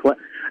go with Clemson.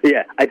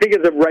 Yeah, I think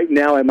as of right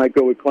now, I might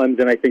go with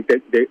Clemson. I think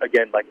that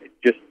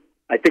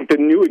I think the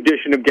new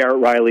addition of Garrett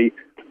Riley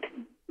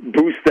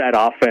boosts that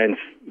offense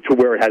to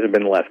where it hasn't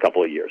been the last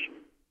couple of years.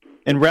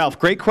 And Ralph,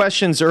 great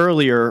questions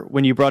earlier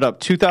when you brought up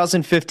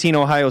 2015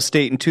 Ohio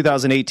State and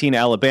 2018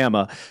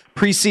 Alabama.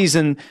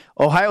 Preseason,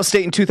 Ohio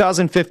State in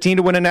 2015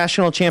 to win a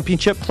national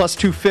championship, plus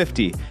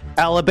 250.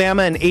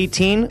 Alabama in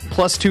 18,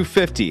 plus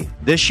 250.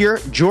 This year,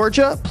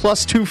 Georgia,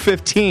 plus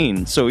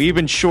 215, so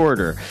even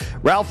shorter.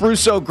 Ralph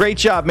Russo, great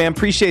job, man.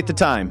 Appreciate the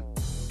time.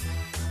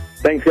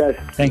 Thanks, guys.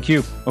 Thank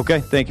you.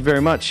 Okay, thank you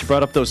very much. You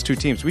brought up those two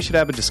teams. We should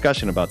have a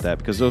discussion about that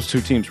because those two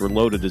teams were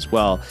loaded as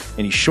well,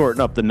 and he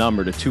shortened up the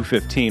number to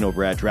 215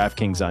 over at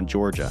DraftKings on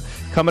Georgia.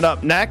 Coming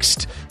up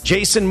next,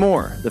 Jason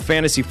Moore, the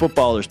Fantasy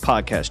Footballers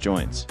podcast,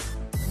 joins.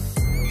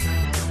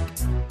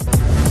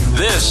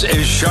 This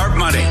is Sharp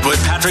Money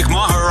with Patrick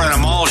Maher and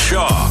Amal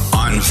Shaw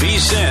on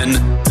VSiN,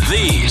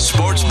 the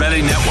Sports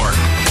Betting Network.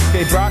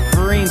 Okay, Brock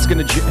Vereen's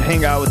going to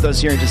hang out with us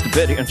here in just a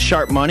bit on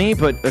Sharp Money,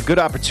 but a good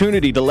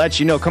opportunity to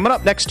let you know. Coming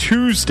up next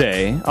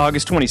Tuesday,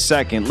 August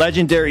 22nd,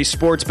 legendary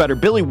sports bettor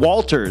Billy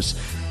Walters.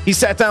 He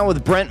sat down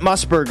with Brent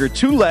Musburger,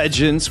 two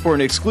legends, for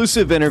an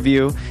exclusive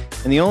interview,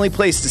 and the only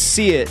place to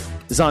see it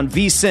is on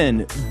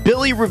VSiN.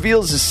 Billy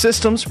reveals his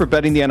systems for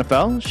betting the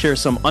NFL,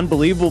 shares some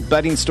unbelievable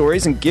betting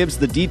stories, and gives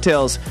the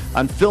details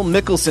on Phil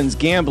Mickelson's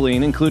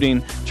gambling,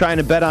 including trying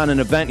to bet on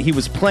an event he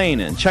was playing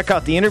in. Check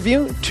out the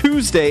interview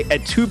Tuesday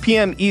at 2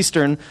 p.m.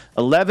 Eastern,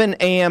 11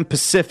 a.m.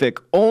 Pacific,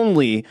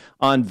 only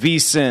on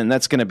VSiN.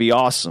 That's going to be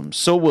awesome.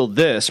 So will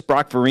this.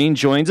 Brock Vereen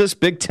joins us,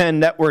 Big Ten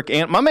Network,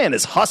 and my man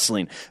is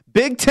hustling.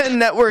 Big Ten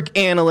Network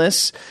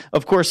analyst,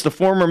 of course, the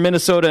former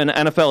Minnesota and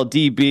NFL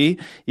DB.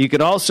 You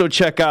can also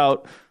check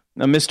out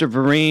Mr.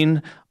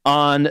 Vereen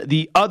on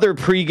the other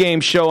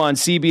pregame show on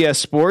CBS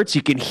Sports.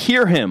 You can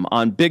hear him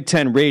on Big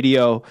Ten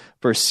Radio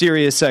for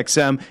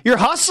SiriusXM. You're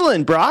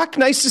hustling, Brock.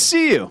 Nice to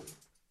see you.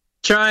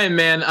 Trying,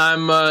 man.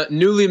 I'm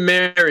newly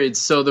married,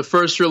 so the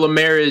first rule of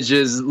marriage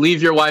is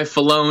leave your wife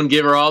alone,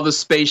 give her all the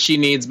space she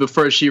needs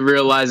before she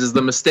realizes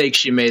the mistake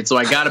she made. So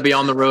I got to be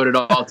on the road at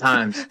all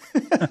times.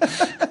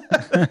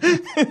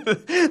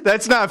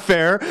 That's not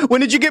fair.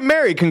 When did you get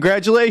married?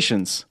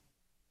 Congratulations.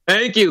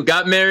 Thank you.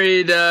 Got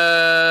married.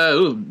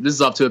 This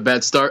is off to a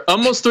bad start.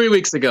 Almost 3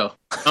 weeks ago.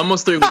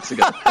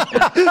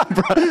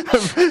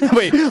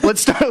 Wait,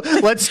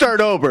 let's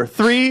start over.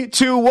 3,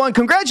 2, 1.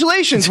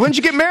 Congratulations. When did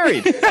you get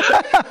married?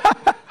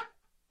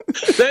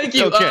 Thank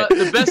you. Okay.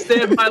 The best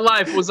day of my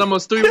life was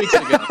almost 3 weeks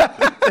ago.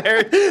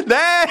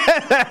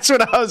 That's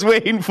what I was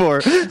waiting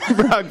for,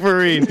 Brock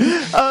Vereen.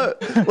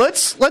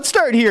 Let's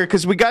start here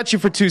because we got you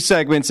for 2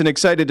 segments and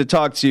excited to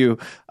talk to you,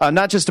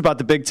 not just about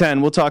the Big Ten.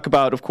 We'll talk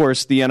about, of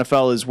course, the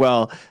NFL as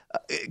well.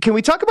 Can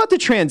we talk about the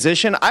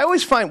transition?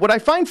 What I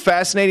find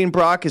fascinating,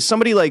 Brock, is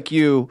somebody like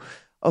you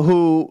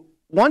who,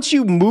 once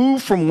you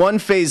move from one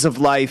phase of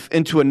life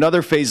into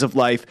another phase of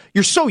life,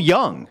 you're so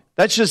young.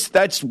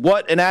 That's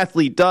what an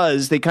athlete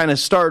does. They kind of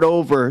start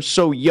over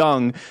so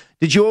young.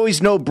 Did you always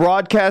know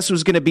broadcast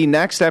was going to be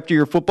next after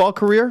your football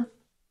career?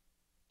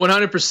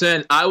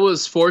 100%. I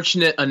was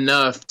fortunate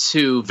enough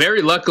to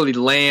very luckily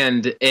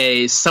land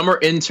a summer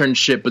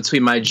internship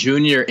between my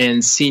junior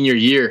and senior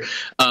year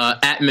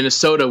at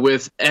Minnesota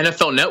with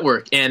NFL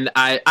Network. And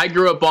I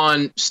grew up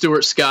on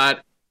Stuart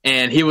Scott,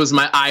 and he was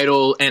my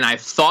idol, and I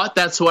thought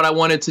that's what I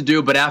wanted to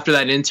do. But after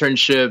that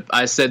internship,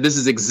 I said, this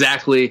is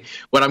exactly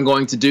what I'm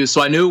going to do.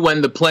 So I knew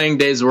when the playing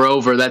days were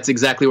over, that's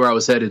exactly where I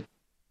was headed.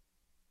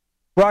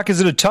 Brock, is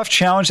it a tough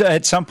challenge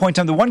at some point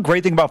in time? The one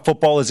great thing about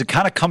football is it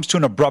kind of comes to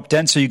an abrupt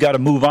end, so you got to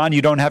move on.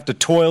 You don't have to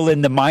toil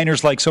in the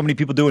minors like so many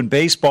people do in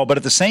baseball. But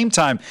at the same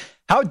time,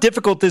 How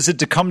difficult is it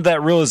to come to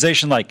that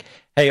realization like,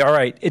 hey, all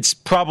right, it's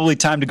probably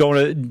time to go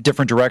in a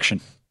different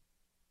direction?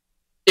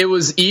 It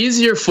was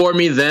easier for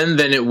me then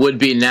than it would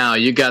be now.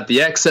 You got the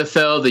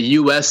XFL, the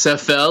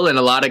USFL, and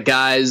a lot of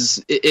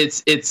guys,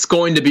 it's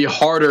going to be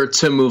harder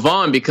to move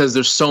on because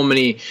there's so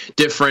many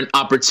different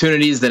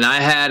opportunities than I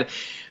had.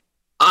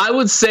 I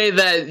would say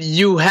that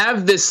you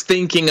have this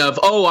thinking of,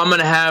 oh, I'm going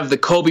to have the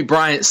Kobe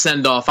Bryant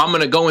send-off. I'm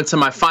going to go into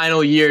my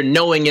final year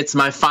knowing it's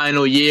my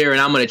final year,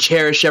 and I'm going to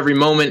cherish every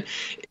moment.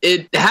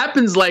 It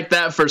happens like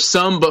that for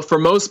some, but for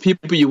most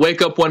people, you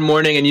wake up one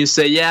morning and you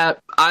say, yeah,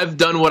 I've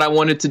done what I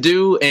wanted to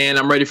do, and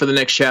I'm ready for the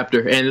next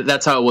chapter. And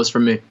that's how it was for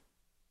me.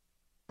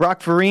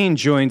 Brock Vereen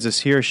joins us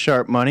here,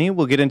 Sharp Money.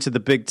 We'll get into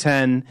the Big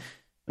Ten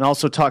and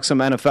also talk some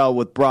NFL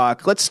with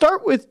Brock. Let's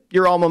start with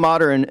your alma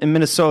mater in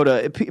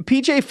Minnesota.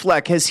 PJ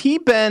Fleck, has he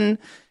been,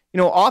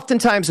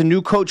 oftentimes a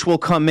new coach will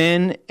come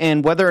in,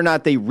 and whether or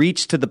not they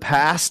reach to the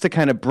past to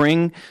kind of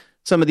bring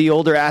some of the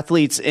older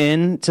athletes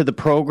in to the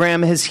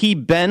program, has he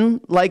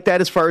been like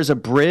that as far as a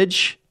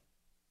bridge?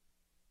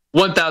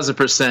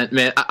 1,000%,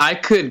 man. I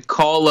could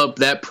call up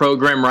that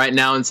program right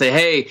now and say,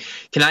 hey,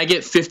 can I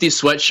get 50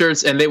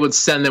 sweatshirts? And they would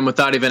send them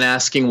without even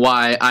asking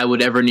why I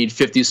would ever need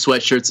 50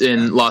 sweatshirts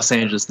in Los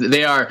Angeles.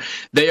 They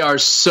are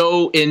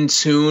so in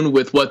tune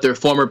with what their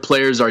former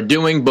players are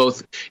doing,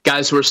 both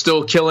guys who are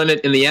still killing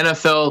it in the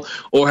NFL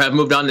or have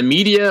moved on to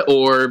media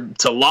or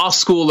to law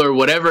school or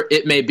whatever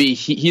it may be.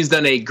 He's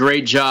done a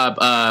great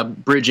job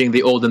bridging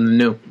the old and the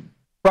new.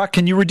 Brock,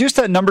 can you reduce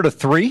that number to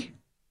 3?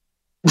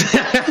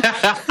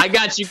 I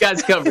got you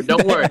guys covered.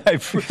 Don't worry. I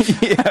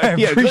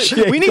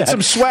appreciate we need that.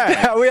 some swag.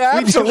 Yeah,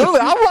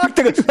 absolutely. I'll rock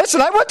the. Listen,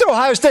 I went to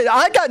Ohio State.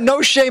 I got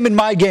no shame in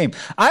my game.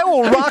 I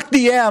will rock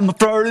the M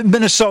for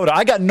Minnesota.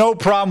 I got no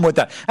problem with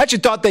that. I actually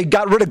thought they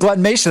got rid of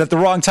Glenn Mason at the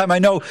wrong time. I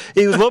know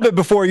it was a little bit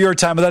before your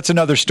time, but that's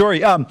another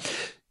story.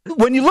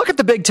 When you look at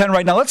the Big Ten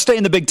right now, let's stay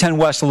in the Big Ten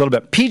West a little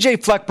bit.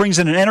 PJ Fleck brings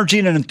in an energy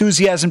and an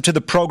enthusiasm to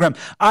the program.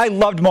 I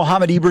loved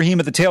Mohamed Ibrahim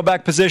at the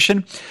tailback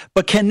position,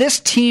 but can this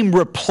team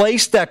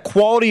replace that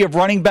quality of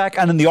running back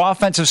on the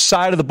offensive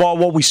side of the ball,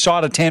 what we saw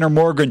to Tanner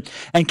Morgan,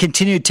 and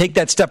continue to take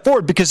that step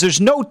forward? Because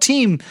there's no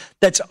team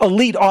that's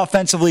elite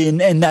offensively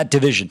in that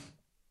division.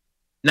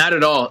 Not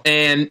at all.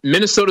 And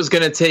Minnesota's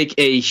going to take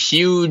a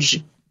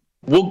huge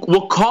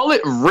We'll call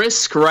it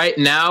risk right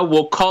now.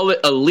 We'll call it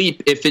a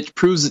leap if it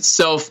proves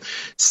itself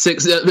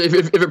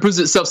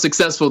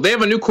successful. They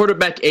have a new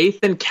quarterback,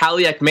 Ethan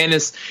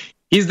Kaliak-Manis.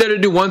 He's there to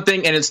do one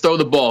thing, and it's throw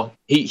the ball.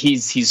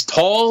 He's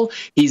tall,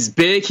 he's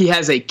big, he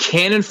has a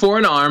cannon for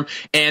an arm,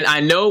 and I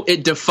know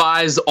it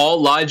defies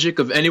all logic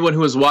of anyone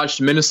who has watched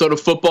Minnesota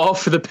football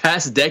for the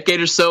past decade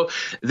or so.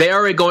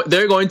 They're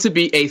going to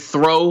be a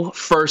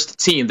throw-first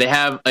team. They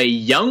have a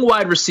young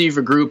wide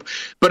receiver group,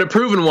 but a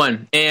proven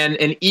one and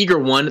an eager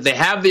one. They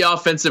have the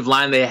offensive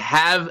line. They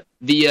have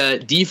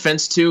the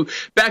defense to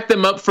back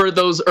them up for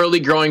those early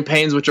growing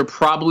pains, which are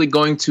probably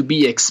going to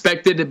be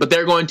expected, but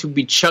they're going to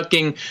be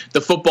chucking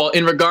the football.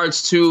 In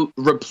regards to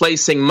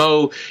replacing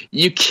Mo,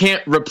 you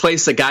can't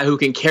replace a guy who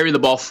can carry the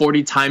ball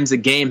 40 times a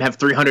game, have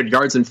 300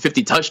 yards and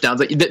 50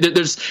 touchdowns.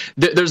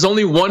 There's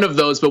only one of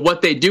those, but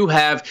what they do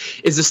have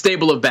is a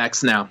stable of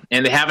backs now,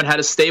 and they haven't had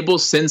a stable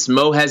since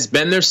Mo has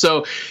been there.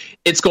 So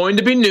it's going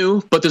to be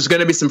new, but there's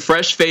going to be some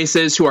fresh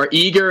faces who are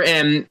eager,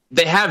 and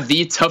they have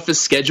the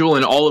toughest schedule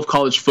in all of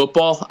college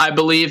football, I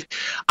believe.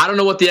 I don't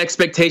know what the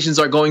expectations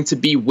are going to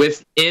be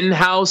with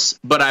in-house,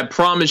 but I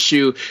promise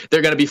you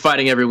they're going to be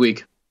fighting every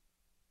week.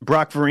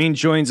 Brock Vereen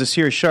joins us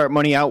here, Sharp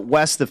Money. Out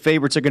west, the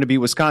favorites are going to be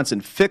Wisconsin.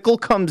 Fickell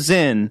comes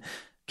in.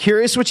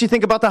 Curious what you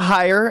think about the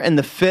hire and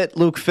the fit,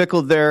 Luke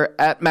Fickell there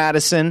at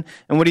Madison,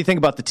 and what do you think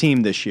about the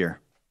team this year?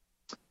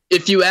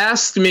 If you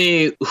asked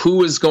me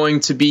who is going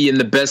to be in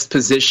the best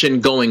position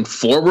going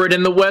forward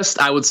in the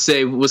West, I would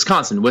say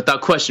Wisconsin,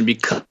 without question,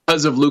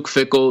 because of Luke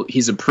Fickell.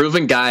 He's a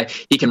proven guy.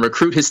 He can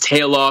recruit his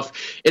tail off.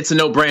 It's a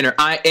no-brainer.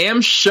 I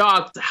am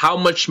shocked how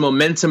much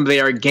momentum they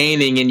are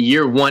gaining in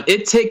year one.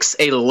 It takes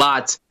a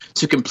lot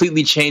to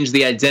completely change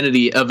the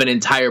identity of an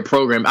entire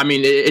program. I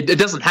mean, it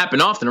doesn't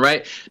happen often,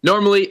 right?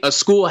 Normally, a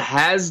school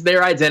has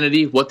their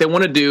identity, what they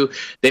want to do.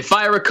 They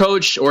fire a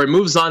coach or it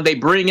moves on. They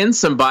bring in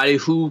somebody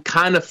who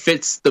kind of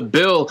fits the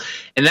bill,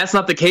 and that's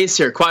not the case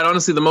here. Quite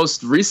honestly, the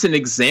most recent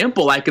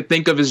example I could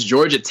think of is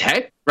Georgia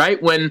Tech,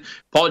 right? When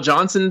Paul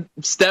Johnson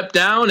stepped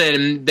down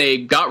and they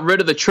got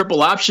rid of the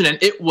triple option, and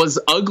it was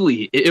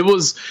ugly. It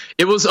was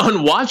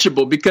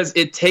unwatchable because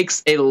it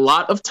takes a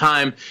lot of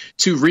time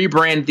to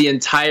rebrand the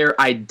entire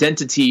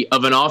identity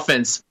of an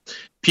offense.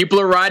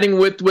 People are riding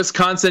with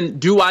Wisconsin.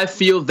 Do I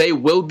feel they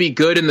will be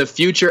good in the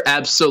future?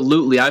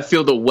 Absolutely. I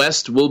feel the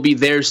West will be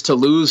theirs to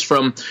lose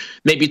from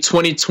maybe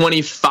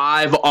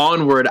 2025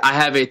 onward. I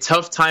have a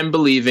tough time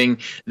believing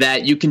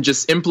that you can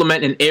just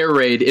implement an air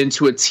raid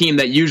into a team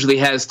that usually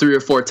has 3 or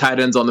 4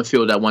 tight ends on the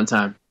field at one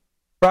time.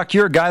 Brock,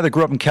 you're a guy that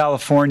grew up in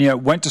California,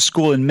 went to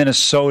school in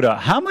Minnesota.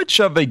 How much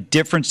of a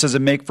difference does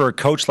it make for a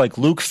coach like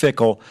Luke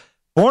Fickell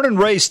Born and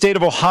raised state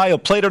of Ohio,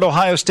 played at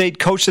Ohio State,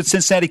 coached at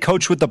Cincinnati,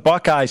 coached with the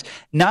Buckeyes.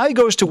 Now he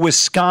goes to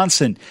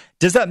Wisconsin.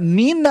 Does that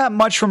mean that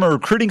much from a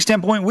recruiting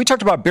standpoint? We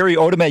talked about Barry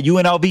Odom at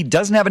UNLV,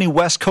 doesn't have any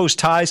West Coast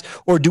ties,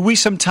 or do we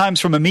sometimes,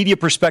 from a media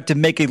perspective,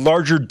 make a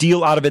larger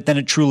deal out of it than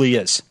it truly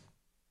is?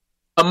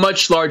 A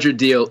much larger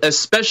deal,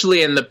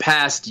 especially in the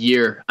past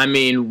year. I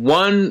mean,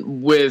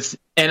 one with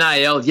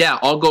NIL, yeah,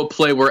 I'll go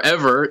play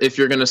wherever if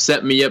you're going to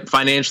set me up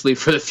financially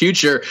for the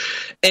future.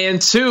 And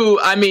two,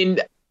 I mean,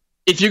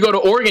 if you go to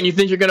Oregon, you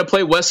think you're going to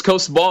play West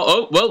Coast ball.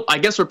 Oh, well, I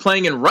guess we're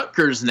playing in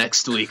Rutgers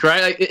next week,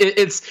 right? Like,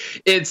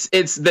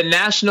 it's the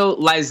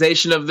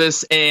nationalization of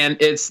this, and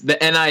it's the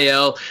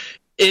NIL.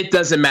 It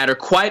doesn't matter.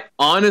 Quite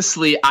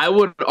honestly, I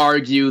would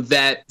argue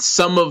that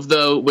some of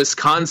the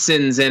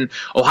Wisconsins and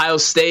Ohio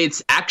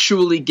States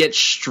actually get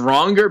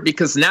stronger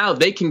because now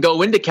they can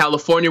go into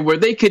California where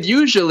they could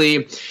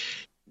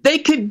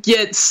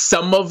get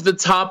some of the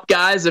top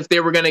guys if they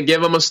were going to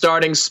give them a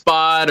starting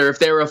spot or if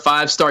they were a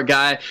 5-star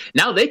guy.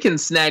 Now they can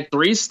snag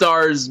 3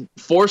 stars,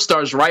 4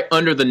 stars right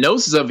under the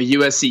noses of a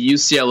USC,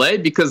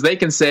 UCLA because they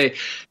can say,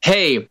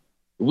 hey,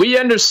 we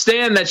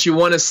understand that you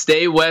want to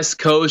stay West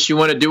Coast, you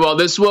want to do all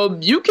this. Well,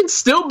 you can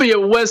still be a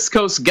West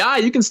Coast guy.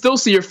 You can still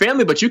see your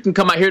family, but you can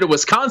come out here to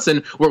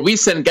Wisconsin where we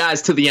send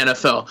guys to the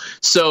NFL.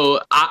 So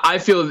I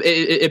feel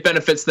it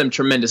benefits them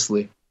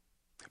tremendously.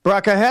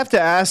 Brock, I have to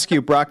ask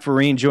you, Brock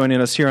Vereen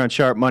joining us here on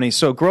Sharp Money.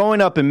 So growing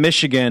up in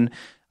Michigan,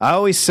 I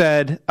always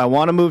said I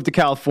want to move to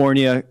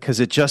California because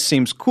it just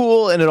seems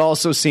cool and it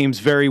also seems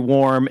very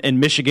warm, and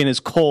Michigan is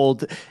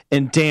cold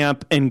and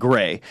damp and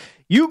gray.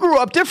 You grew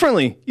up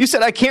differently. You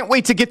said, I can't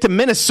wait to get to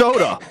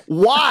Minnesota.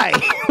 Why?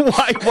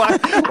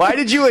 Why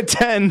did you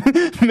attend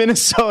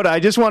Minnesota? I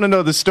just want to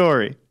know the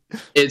story.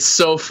 It's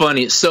so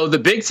funny. So the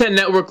Big Ten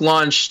Network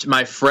launched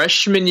my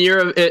freshman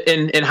year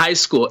in high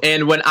school.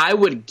 And when I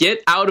would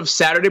get out of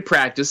Saturday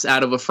practice,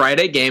 out of a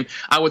Friday game,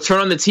 I would turn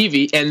on the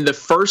TV, and the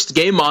first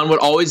game on would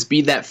always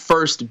be that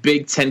first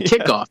Big Ten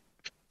kickoff.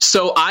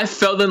 So I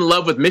fell in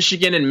love with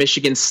Michigan and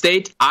Michigan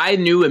State. I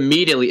knew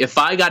immediately if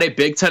I got a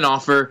Big Ten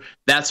offer,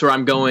 that's where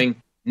I'm going.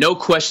 No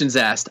questions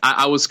asked.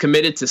 I was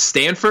committed to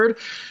Stanford.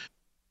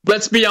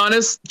 Let's be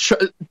honest,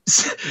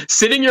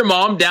 sitting your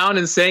mom down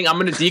and saying, I'm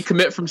going to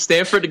decommit from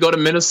Stanford to go to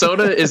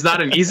Minnesota is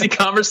not an easy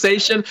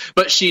conversation,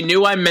 but she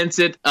knew I meant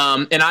it.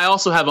 And I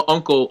also have an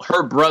uncle,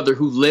 her brother,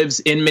 who lives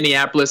in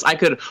Minneapolis. I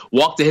could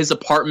walk to his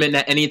apartment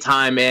at any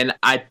time, and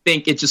I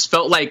think it just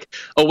felt like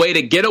a way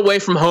to get away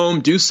from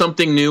home, do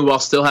something new while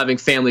still having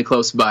family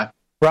close by.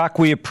 Brock,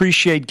 we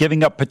appreciate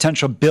giving up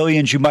potential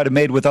billions you might have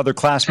made with other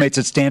classmates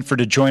at Stanford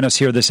to join us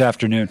here this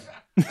afternoon.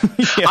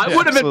 Yeah, I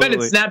would have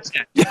invented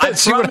Snapchat. I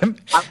would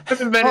have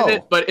invented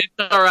it, but it's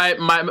all right.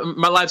 My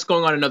life's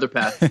going on another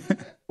path.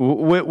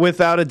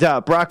 Without a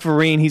doubt. Brock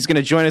Vereen, he's going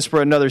to join us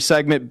for another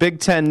segment. Big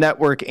Ten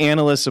Network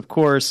analyst, of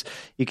course.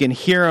 You can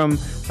hear him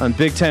on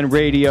Big Ten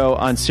Radio,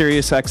 on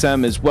Sirius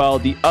XM as well.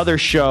 The other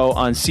show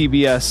on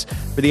CBS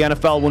for the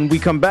NFL. When we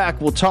come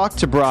back, we'll talk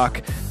to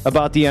Brock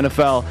about the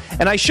NFL.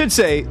 And I should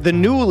say, the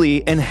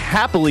newly and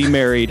happily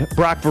married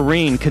Brock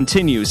Vereen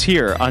continues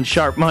here on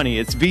Sharp Money.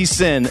 It's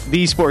VSiN,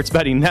 the Sports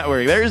Betting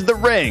Network. There's the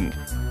ring.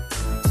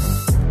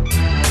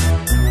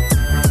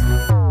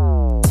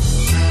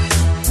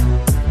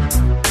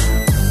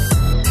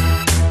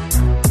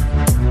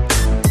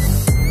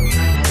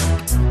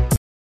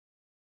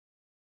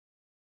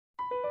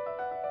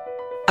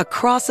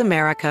 Across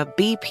America,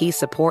 BP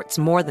supports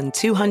more than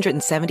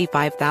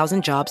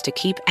 275,000 jobs to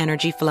keep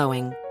energy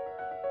flowing.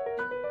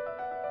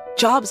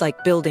 Jobs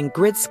like building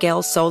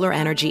grid-scale solar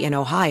energy in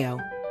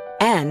Ohio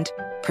and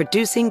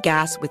producing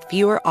gas with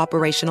fewer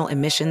operational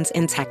emissions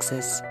in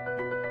Texas.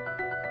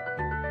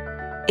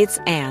 It's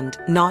and,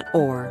 not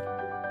or.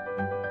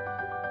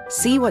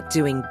 See what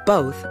doing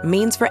both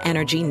means for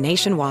energy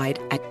nationwide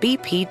at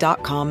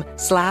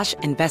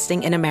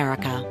bp.com/investing in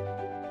America.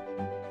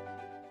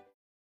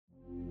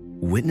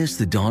 Witness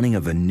the dawning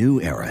of a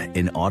new era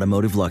in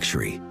automotive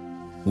luxury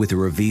with a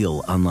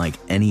reveal unlike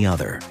any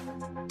other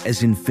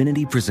as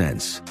Infiniti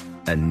presents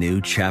a new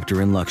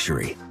chapter in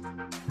luxury,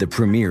 the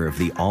premiere of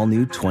the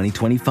all-new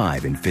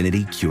 2025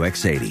 Infiniti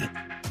QX80.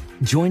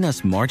 Join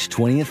us March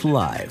 20th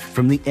live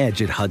from the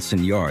Edge at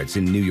Hudson Yards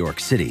in New York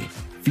City,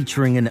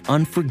 featuring an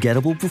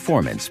unforgettable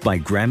performance by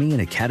Grammy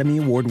and Academy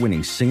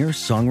Award-winning singer,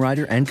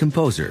 songwriter, and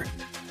composer,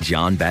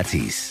 Jon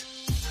Batiste.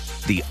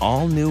 The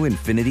all-new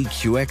Infiniti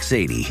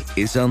QX80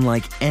 is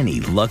unlike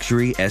any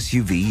luxury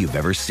SUV you've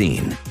ever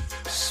seen.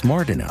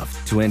 Smart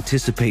enough to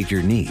anticipate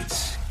your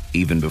needs,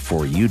 even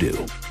before you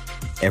do.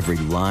 Every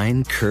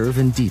line, curve,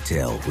 and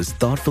detail was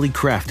thoughtfully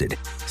crafted,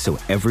 so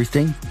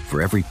everything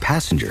for every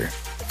passenger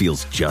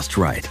feels just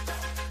right.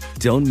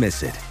 Don't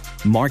miss it.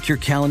 Mark your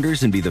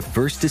calendars and be the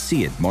first to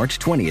see it March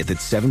 20th at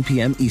 7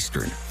 p.m.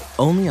 Eastern,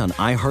 only on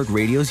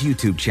iHeartRadio's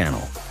YouTube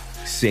channel.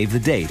 Save the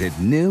date at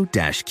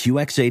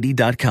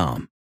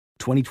new-QX80.com.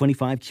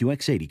 2025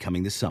 QX80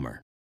 coming this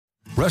summer.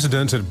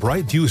 Residents at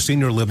Brightview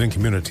Senior Living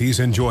Communities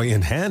enjoy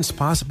enhanced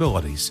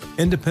possibilities,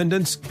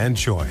 independence, and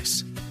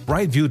choice.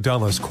 Brightview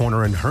Dulles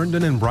Corner in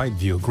Herndon and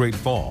Brightview, Great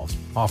Falls,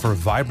 offer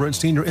vibrant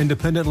senior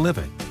independent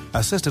living,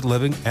 assisted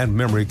living, and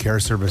memory care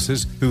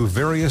services through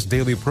various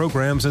daily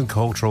programs and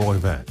cultural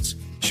events.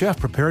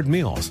 Chef-prepared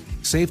meals,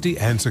 safety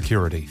and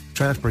security,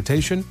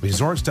 transportation,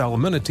 resort-style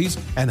amenities,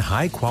 and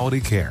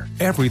high-quality care.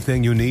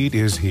 Everything you need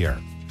is here.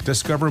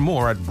 Discover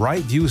more at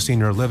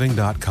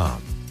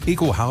brightviewseniorliving.com.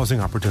 Equal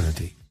housing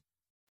opportunity.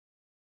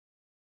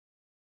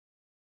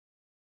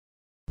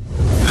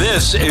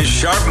 This is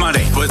Sharp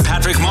Money with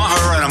Patrick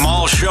Maher and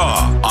Amal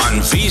Shaw on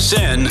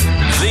VSiN,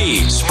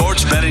 the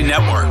Sports Betting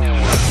Network.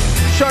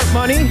 Sharp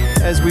Money,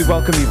 as we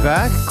welcome you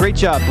back. Great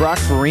job, Brock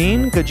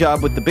Vereen. Good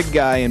job with the big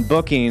guy in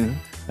booking.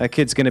 That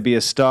kid's going to be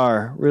a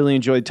star. Really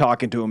enjoyed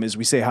talking to him as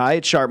we say hi.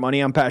 It's Sharp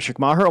Money. I'm Patrick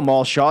Maher,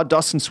 Amal Shaw,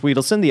 Dustin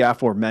Sweetelson, the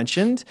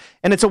aforementioned.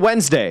 And it's a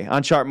Wednesday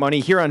on Sharp Money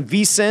here on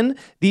VSiN,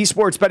 the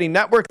Sports Betting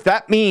Network.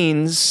 That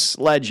means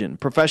legend,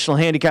 professional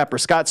handicapper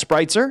Scott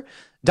Spreitzer.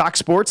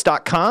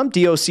 DocSports.com,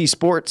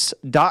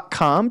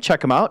 DocSports.com.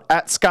 Check him out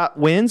at Scott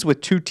Wins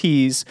with 2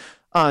 T's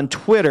on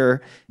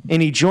Twitter.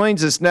 And he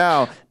joins us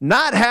now.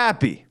 Not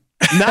happy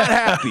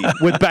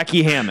with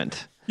Becky Hammond.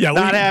 Yeah,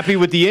 not happy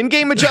with the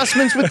in-game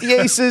adjustments with the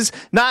Aces.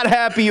 Not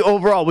happy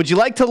overall. Would you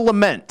like to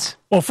lament?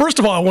 Well, first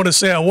of all, I want to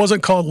say I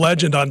wasn't called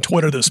legend on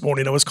Twitter this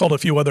morning. I was called a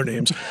few other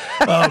names.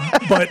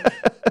 But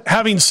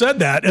having said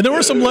that, and there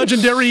were some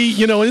legendary,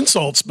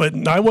 insults,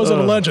 but I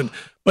wasn't a legend.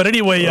 But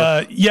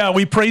anyway,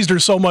 we praised her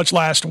so much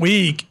last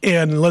week.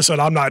 And listen,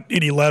 I'm not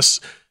any less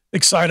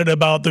excited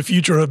about the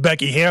future of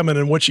Becky Hammond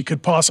and what she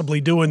could possibly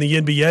do in the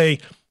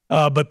NBA.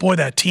 But boy,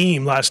 that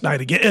team last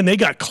night again, and they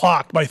got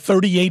clocked by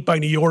 38 by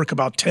New York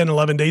about 10,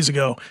 11 days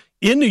ago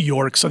in New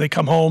York. So they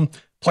come home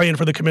playing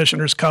for the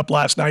Commissioner's Cup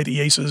last night,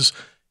 the Aces,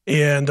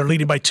 and they're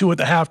leading by 2 at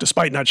the half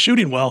despite not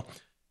shooting well.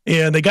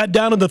 And they got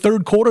down in the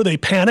third quarter. They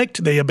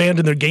panicked. They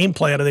abandoned their game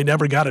plan, and they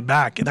never got it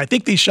back. And I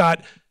think they shot,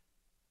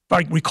 if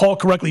I recall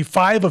correctly,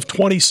 5 of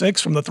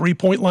 26 from the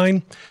three-point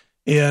line.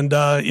 And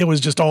it was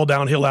just all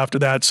downhill after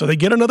that. So they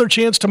get another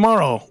chance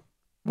tomorrow.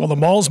 Will the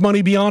Mall's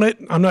money be on it?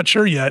 I'm not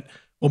sure yet.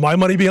 Will my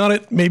money be on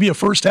it? Maybe a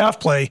first-half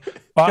play.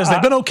 Because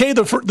they've been okay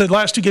the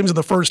last 2 games of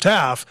the first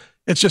half.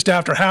 It's just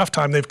after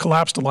halftime they've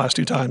collapsed the last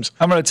 2 times.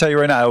 I'm going to tell you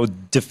right now, I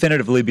would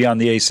definitively be on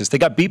the Aces. They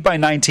got beat by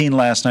 19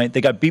 last night.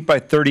 They got beat by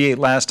 38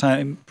 last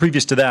time.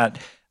 Previous to that,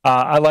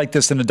 I like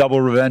this in a double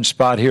revenge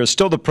spot here.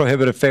 Still the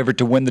prohibitive favorite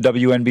to win the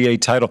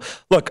WNBA title.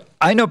 Look,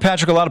 I know,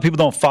 Patrick, a lot of people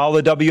don't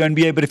follow the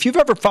WNBA, but if you've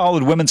ever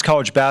followed women's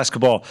college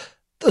basketball,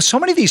 so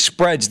many of these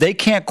spreads, they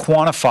can't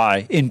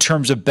quantify in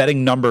terms of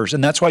betting numbers,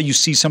 and that's why you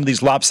see some of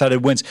these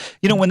lopsided wins.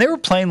 When they were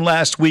playing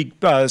last week,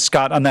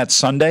 Scott, on that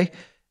Sunday,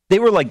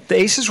 the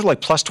Aces were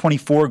like plus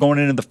 24 going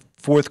into the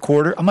fourth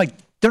quarter. I'm like,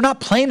 they're not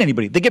playing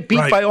anybody. They get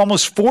beat by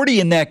almost 40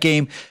 in that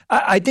game.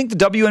 I think the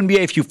WNBA,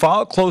 if you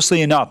follow it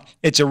closely enough,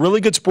 it's a really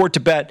good sport to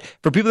bet.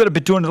 For people that have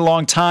been doing it a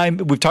long time,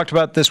 we've talked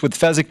about this with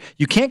Fezzik,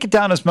 you can't get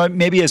down as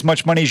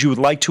much money as you would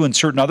like to in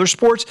certain other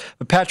sports,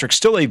 but Patrick,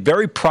 still a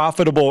very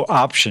profitable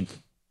option.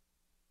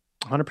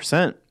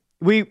 100%.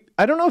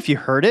 I don't know if you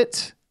heard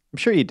it. I'm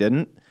sure you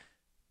didn't.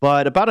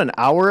 But about an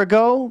hour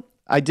ago,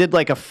 I did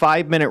like a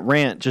 5-minute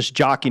rant just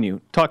jocking you,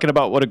 talking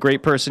about what a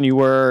great person you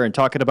were and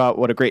talking about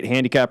what a great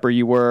handicapper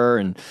you were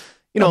and,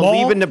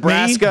 leaving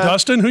Nebraska. Me,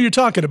 Dustin, who you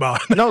talking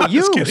about? No,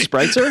 you,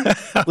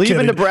 Spreitzer.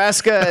 Leaving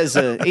Nebraska as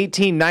an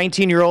 18,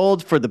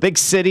 19-year-old for the big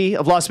city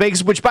of Las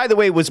Vegas, which, by the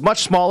way, was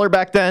much smaller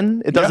back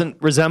then. It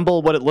doesn't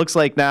resemble what it looks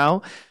like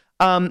now.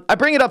 I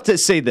bring it up to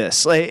say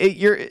this.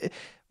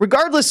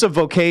 Regardless of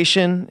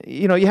vocation,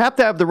 you have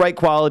to have the right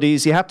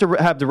qualities. You have to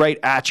have the right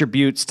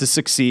attributes to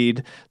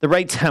succeed, the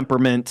right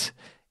temperament.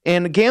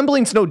 And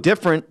gambling's no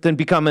different than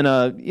becoming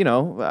a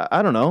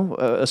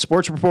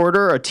sports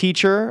reporter, a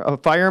teacher, a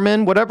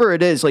fireman, whatever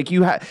it is.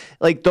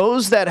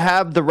 Those that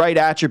have the right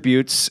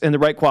attributes and the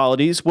right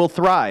qualities will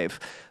thrive.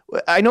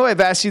 I know I've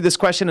asked you this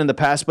question in the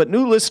past, but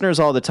new listeners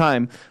all the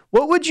time,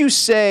 what would you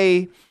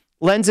say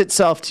lends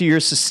itself to your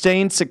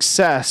sustained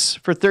success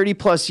for 30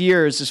 plus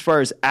years as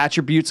far as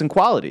attributes and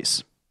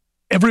qualities?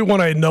 Everyone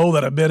I know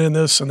that have been in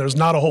this, and there's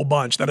not a whole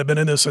bunch that have been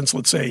in this since,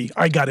 let's say,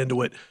 I got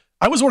into it.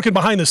 I was working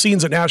behind the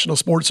scenes at National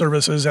Sports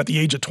Services at the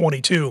age of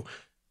 22.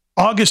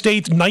 August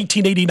 8th,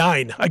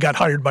 1989, I got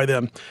hired by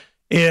them.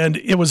 And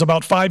it was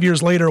about 5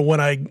 years later when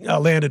I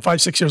landed,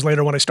 5-6 years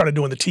later when I started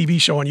doing the TV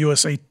show on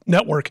USA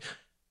Network.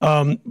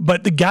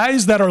 But the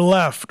guys that are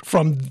left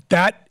from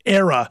that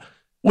era,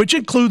 which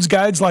includes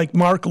guys like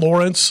Mark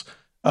Lawrence,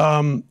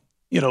 Dave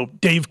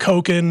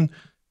Koken,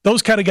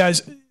 those kind of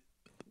guys.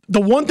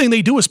 The one thing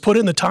they do is put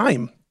in the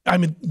time. I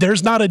mean,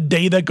 there's not a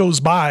day that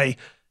goes by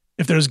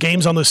if there's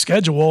games on the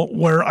schedule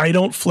where I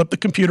don't flip the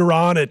computer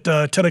on at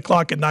 10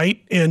 o'clock at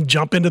night and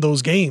jump into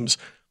those games.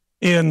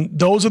 And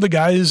those are the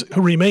guys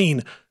who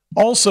remain.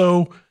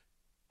 Also,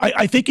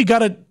 I think you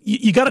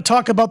gotta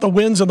talk about the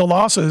wins and the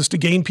losses to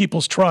gain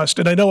people's trust.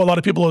 And I know a lot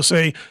of people will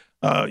say,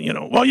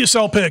 you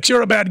sell picks,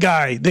 you're a bad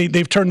guy.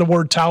 They've turned the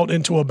word tout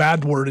into a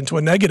bad word, into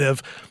a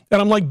negative.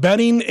 And I'm like,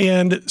 betting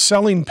and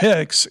selling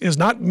picks is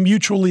not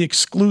mutually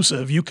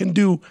exclusive. You can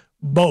do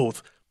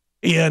both.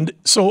 And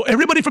so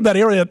everybody from that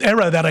era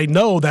that I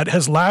know that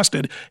has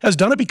lasted has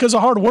done it because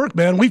of hard work,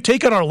 man. We've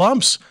taken our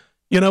lumps.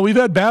 We've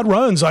had bad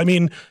runs. I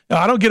mean,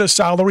 I don't get a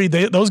salary.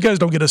 Those guys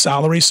don't get a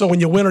salary. So when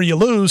you win or you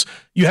lose,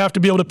 you have to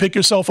be able to pick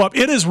yourself up.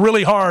 It is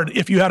really hard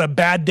if you had a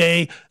bad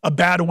day, a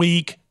bad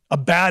week, a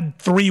bad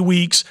 3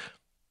 weeks,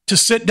 to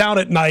sit down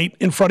at night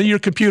in front of your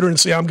computer and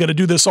say, I'm going to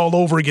do this all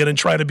over again and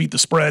try to beat the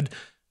spread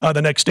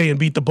the next day and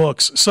beat the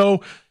books.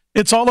 So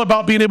it's all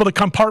about being able to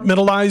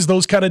compartmentalize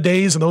those kind of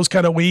days and those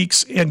kind of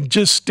weeks and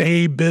just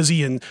stay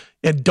busy and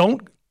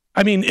don't.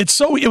 I mean,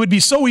 it would be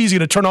so easy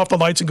to turn off the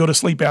lights and go to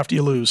sleep after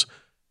you lose,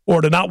 or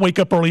to not wake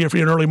up early if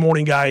you're an early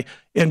morning guy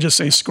and just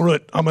say, screw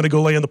it, I'm going to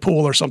go lay in the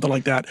pool or something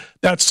like that.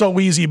 That's so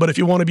easy. But if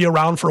you want to be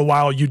around for a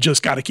while, you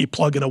just got to keep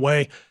plugging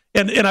away.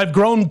 And I've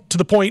grown to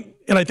the point,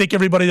 and I think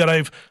everybody that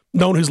I've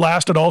known who's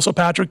lasted also,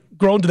 Patrick,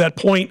 grown to that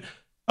point,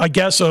 I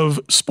guess, of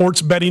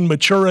sports betting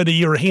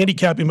maturity or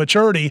handicapping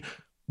maturity,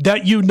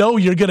 that you're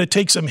going to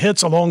take some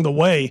hits along the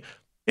way,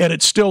 and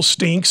it still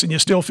stinks, and you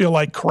still feel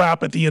like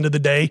crap at the end of the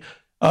day.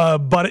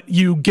 But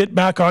you get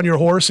back on your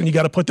horse and you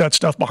got to put that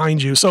stuff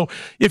behind you. So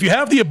if you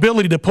have the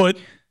ability to put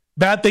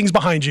bad things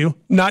behind you,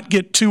 not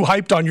get too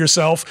hyped on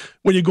yourself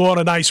when you go on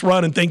a nice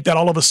run and think that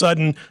all of a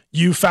sudden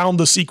you found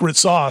the secret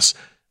sauce,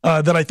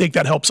 then I think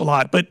that helps a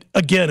lot. But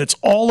again, it's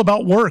all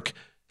about work.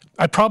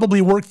 I probably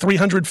work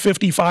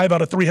 355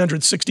 out of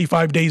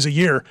 365 days a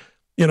year.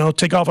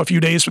 Take off a few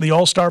days for the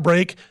All-Star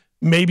break,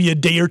 maybe a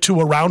day or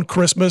two around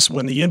Christmas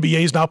when the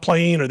NBA is not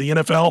playing or the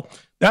NFL.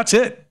 That's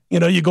it.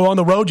 You go on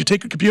the road, you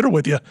take your computer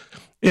with you.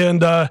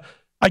 And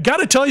I got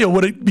to tell you,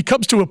 when it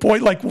becomes to a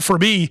point, like for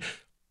me,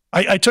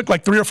 I took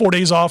like 3 or 4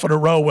 days off in a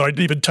row where I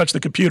didn't even touch the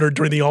computer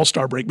during the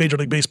All-Star break, Major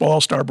League Baseball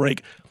All-Star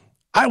break.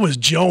 I was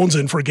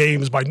jonesing for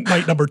games by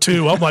night number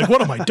 2. I'm like,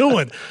 what am I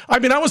doing? I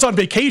mean, I was on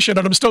vacation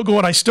and I'm still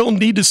going, I still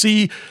need to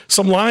see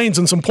some lines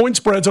and some point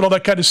spreads and all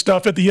that kind of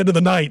stuff at the end of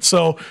the night.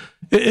 So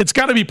it's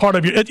got to be part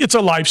of it's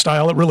a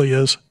lifestyle. It really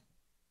is.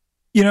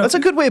 That's a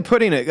good way of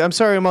putting it. I'm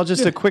sorry, Amal,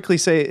 just to quickly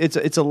say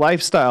it's a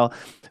lifestyle,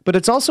 but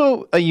it's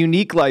also a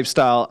unique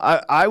lifestyle.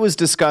 I was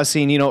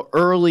discussing,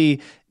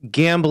 early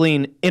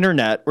gambling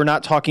internet. We're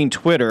not talking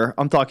Twitter.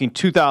 I'm talking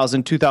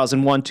 2000,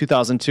 2001,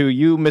 2002.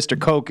 You, Mr.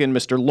 Koken,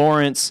 Mr.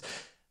 Lawrence.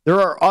 There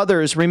are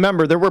others.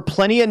 Remember, there were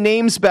plenty of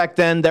names back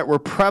then that were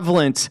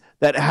prevalent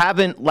that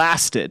haven't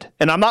lasted.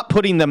 And I'm not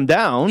putting them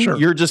down. Sure.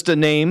 You're just a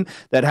name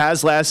that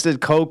has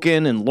lasted,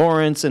 Koken and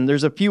Lawrence, and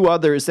there's a few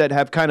others that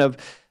have kind of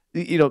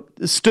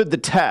stood the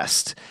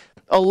test.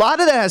 A lot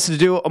of that has to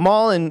do,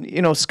 Amal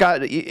and,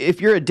 Scott, if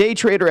you're a day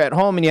trader at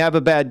home and you have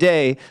a bad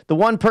day, the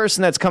one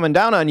person that's coming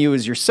down on you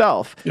is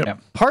yourself.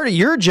 Yep. Part of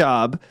your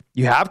job,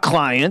 you have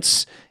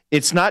clients.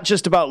 It's not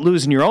just about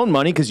losing your own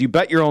money because you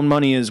bet your own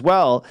money as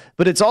well,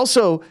 but it's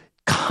also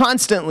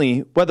constantly,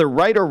 whether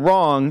right or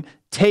wrong,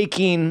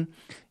 taking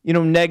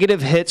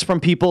negative hits from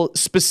people,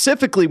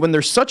 specifically when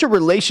there's such a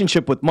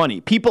relationship with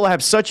money. People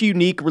have such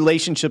unique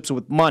relationships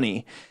with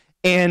money.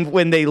 And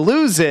when they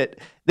lose it,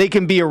 they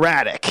can be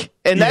erratic.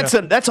 And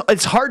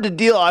it's hard to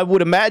deal, I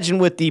would imagine,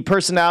 with the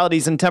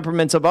personalities and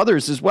temperaments of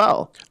others as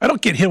well. I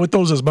don't get hit with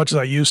those as much as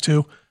I used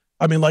to.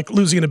 I mean, like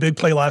losing a big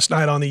play last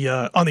night on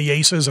the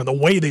Aces and the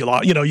way they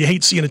lost. You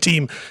hate seeing a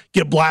team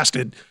get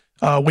blasted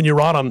when you're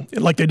on them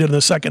like they did in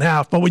the second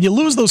half. But when you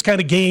lose those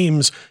kind of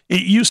games,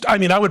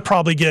 I would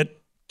probably get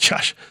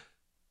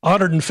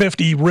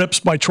 150 rips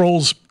by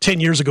trolls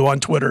 10 years ago on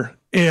Twitter.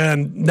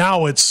 And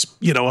now it's,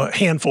 a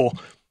handful.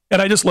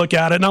 And I just look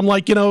at it and I'm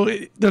like,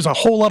 there's a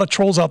whole lot of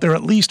trolls out there.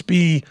 At least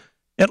be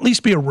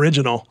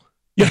original.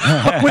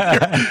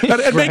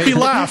 And make me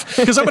laugh.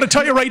 Because I'm going to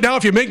tell you right now,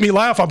 if you make me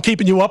laugh, I'm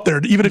keeping you up there,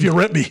 even if you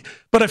rip me.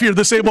 But if you're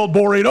the same old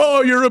boring,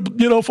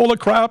 you're full of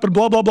crap and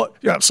blah, blah, blah.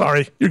 Yeah,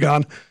 sorry, you're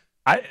gone.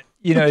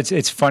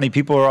 It's funny.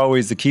 People are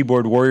always the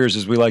keyboard warriors,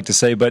 as we like to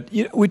say. But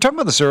we talked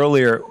about this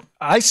earlier.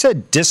 I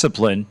said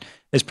discipline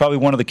is probably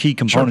one of the key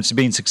components to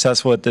being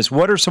successful at this.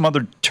 What are some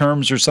other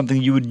terms or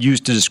something you would use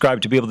to describe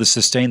to be able to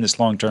sustain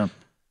this long term?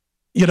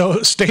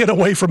 Staying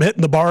away from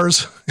hitting the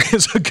bars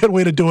is a good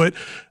way to do it.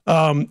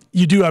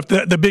 You do have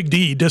the big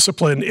D,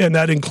 discipline, and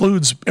that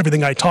includes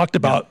everything I talked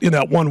about in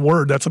that one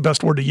word. That's the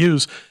best word to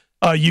use.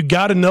 You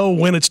got to know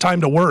when it's time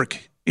to work.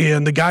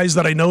 And the guys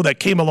that I know that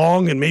came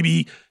along and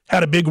maybe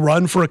had a big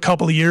run for a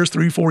couple of years,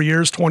 3, 4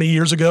 years, 20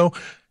 years ago,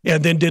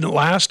 and then didn't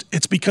last,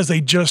 it's because they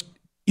just,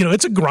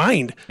 it's a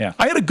grind. Yeah.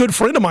 I had a good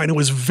friend of mine who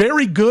was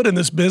very good in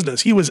this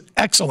business. He was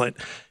excellent.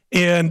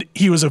 And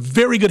he was a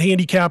very good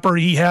handicapper.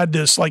 He had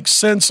this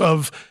sense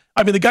of,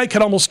 the guy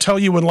could almost tell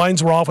you when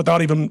lines were off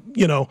without even,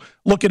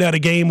 looking at a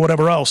game,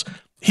 whatever else.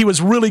 He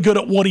was really good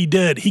at what he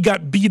did. He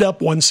got beat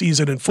up one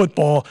season in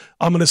football,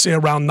 I'm going to say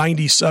around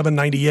 97,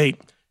 98.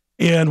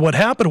 And what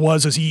happened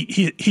was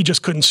he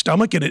just couldn't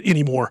stomach it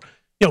anymore.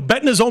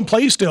 Betting his own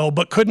play still,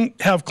 but couldn't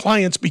have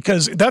clients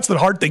because that's the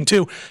hard thing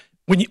too.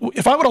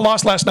 If I would have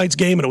lost last night's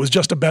game and it was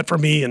just a bet for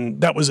me and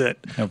that was it.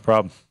 No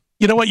problem.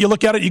 You know what? You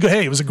look at it, you go,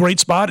 hey, it was a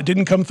great spot. It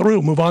didn't come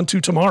through. Move on to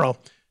tomorrow.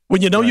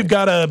 When you've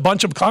got a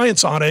bunch of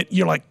clients on it,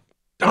 you're like,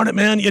 darn it,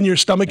 man. And your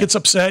stomach gets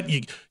upset.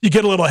 You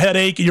get a little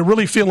headache. And you're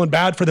really feeling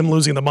bad for them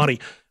losing the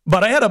money.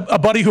 But I had a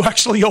buddy who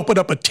actually opened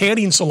up a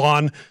tanning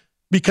salon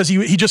because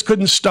he just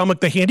couldn't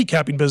stomach the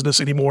handicapping business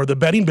anymore, the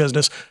betting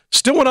business.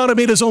 Still went on and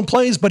made his own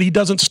plays, but he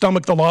doesn't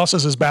stomach the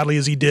losses as badly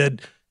as he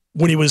did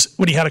when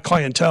he had a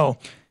clientele.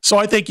 So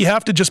I think you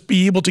have to just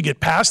be able to get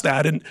past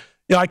that. And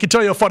I can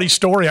tell you a funny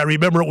story. I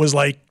remember it was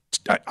like,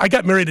 I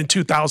got married in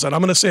 2000.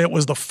 I'm going to say it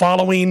was the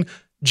following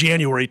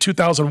January,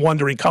 2001,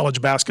 during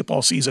college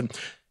basketball season.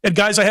 And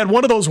guys, I had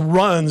one of those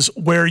runs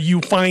where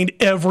you find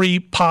every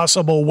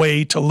possible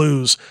way to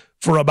lose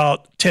for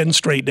about 10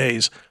 straight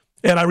days.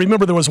 And I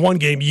remember there was one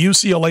game,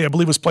 UCLA, I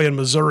believe, was playing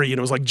Missouri, and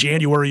it was like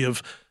January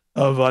of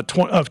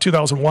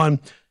 2001.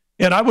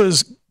 And I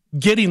was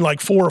getting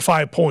like 4 or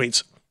 5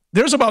 points.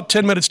 There's about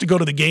 10 minutes to go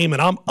to the game,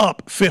 and I'm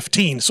up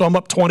 15. So I'm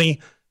up 20,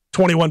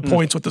 21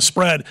 points with the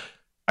spread.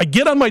 I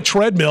get on my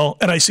treadmill,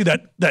 and I see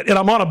that, and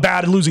I'm on a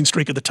bad losing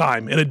streak at the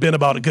time. It had been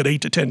about a good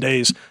 8 to 10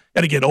 days.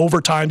 And again,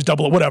 overtimes,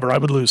 double, whatever, I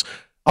would lose.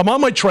 I'm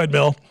on my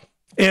treadmill,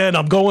 and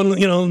I'm going,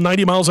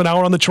 90 miles an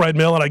hour on the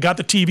treadmill, and I got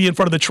the TV in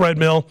front of the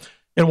treadmill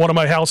in one of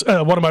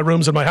my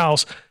rooms in my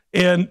house,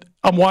 and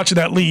I'm watching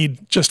that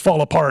lead just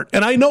fall apart.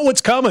 And I know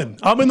what's coming.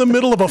 I'm in the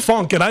middle of a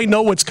funk, and I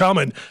know what's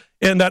coming.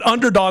 And that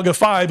underdog of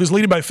 5 is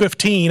leading by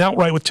 15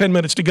 outright with 10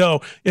 minutes to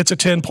go. It's a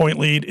 10-point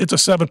lead. It's a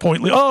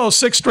 7-point lead. Oh,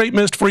 6 straight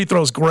missed free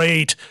throws.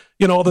 Great.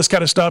 All this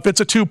kind of stuff. It's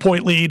a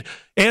 2-point lead.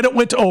 And it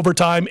went to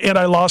overtime, and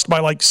I lost by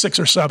like 6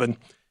 or 7.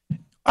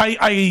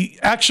 I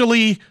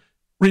actually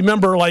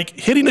remember like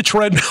hitting a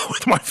treadmill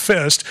with my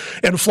fist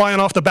and flying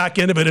off the back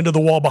end of it into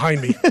the wall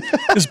behind me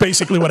is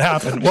basically what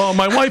happened. Well,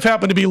 my wife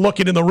happened to be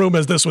looking in the room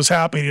as this was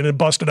happening and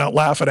busted out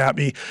laughing at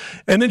me.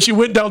 And then she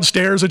went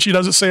downstairs and she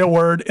doesn't say a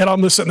word. And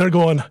I'm just sitting there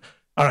going,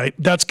 all right,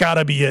 that's got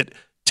to be it.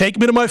 Take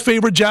me to my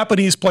favorite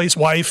Japanese place,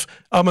 wife.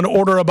 I'm going to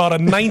order about a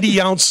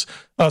 90-ounce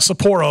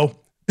Sapporo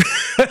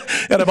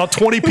and about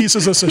 20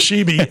 pieces of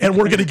sashimi, and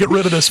we're going to get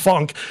rid of this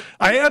funk.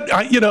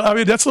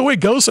 That's the way it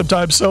goes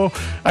sometimes. So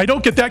I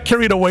don't get that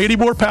carried away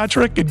anymore,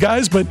 Patrick and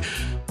guys, but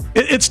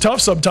it's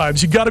tough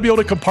sometimes. You got to be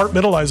able to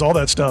compartmentalize all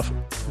that stuff.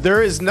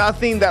 There is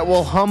nothing that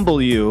will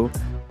humble you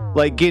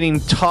like getting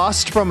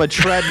tossed from a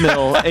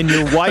treadmill and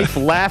your wife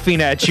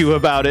laughing at you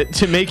about it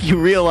to make you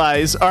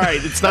realize, all right,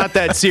 it's not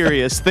that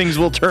serious. Things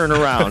will turn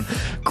around.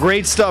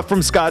 Great stuff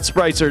from Scott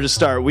Spritzer to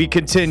start. We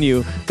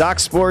continue. Doc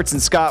Sports and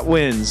Scott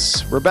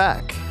wins. We're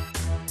back.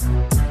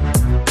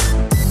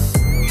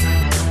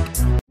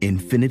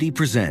 Infiniti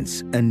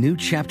presents a new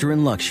chapter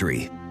in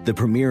luxury, the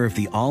premiere of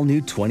the all-new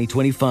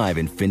 2025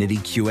 Infiniti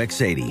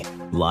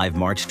QX80, live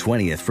March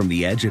 20th from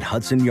the Edge at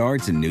Hudson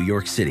Yards in New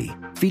York City,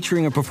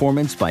 featuring a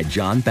performance by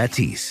John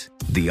Batiste.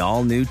 The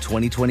all-new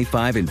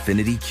 2025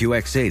 Infiniti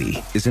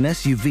QX80 is an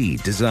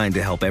SUV designed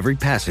to help every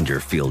passenger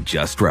feel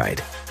just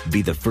right.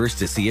 Be the first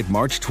to see it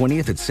March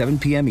 20th at 7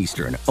 p.m.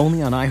 Eastern,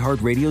 only on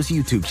iHeartRadio's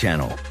YouTube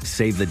channel.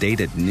 Save the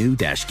date at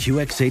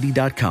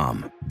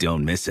new-QX80.com.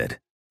 Don't miss it.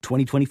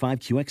 2025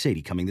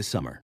 QX80 coming this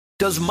summer.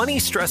 Does money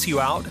stress you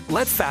out?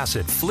 Let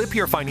Facet flip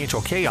your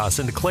financial chaos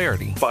into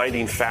clarity.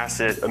 Finding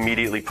Facet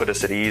immediately put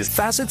us at ease.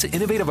 Facet's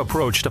innovative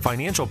approach to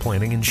financial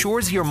planning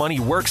ensures your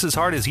money works as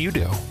hard as you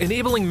do,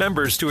 enabling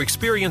members to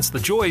experience the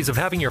joys of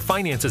having your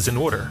finances in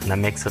order. And that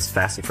makes us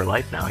Facet for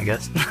life now, I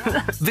guess.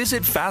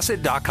 Visit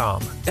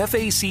Facet.com,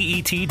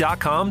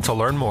 FACET.com to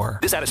learn more.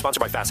 This ad is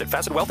sponsored by Facet.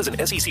 Facet Wealth is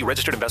an SEC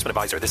registered investment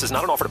advisor. This is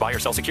not an offer to buy or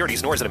sell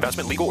securities, nor is it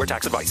investment, legal, or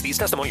tax advice. These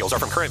testimonials are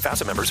from current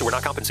Facet members who are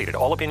not compensated.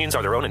 All opinions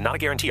are their own and not a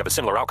guarantee of a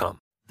similar outcome.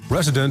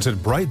 Residents at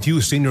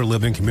Brightview Senior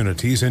Living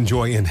Communities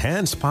enjoy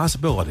enhanced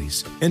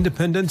possibilities,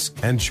 independence,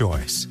 and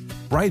choice.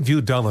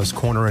 Brightview Dulles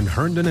Corner in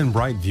Herndon and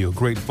Brightview,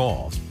 Great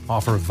Falls,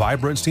 offer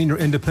vibrant senior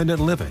independent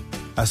living,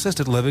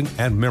 assisted living,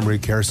 and memory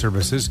care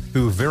services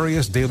through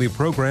various daily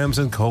programs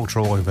and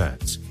cultural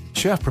events.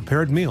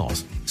 Chef-prepared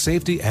meals,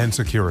 safety and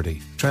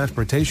security,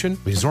 transportation,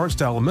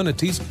 resort-style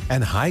amenities,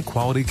 and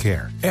high-quality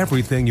care.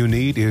 Everything you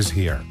need is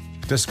here.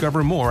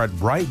 Discover more at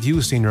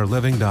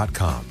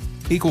brightviewseniorliving.com.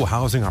 Equal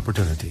housing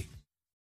opportunity.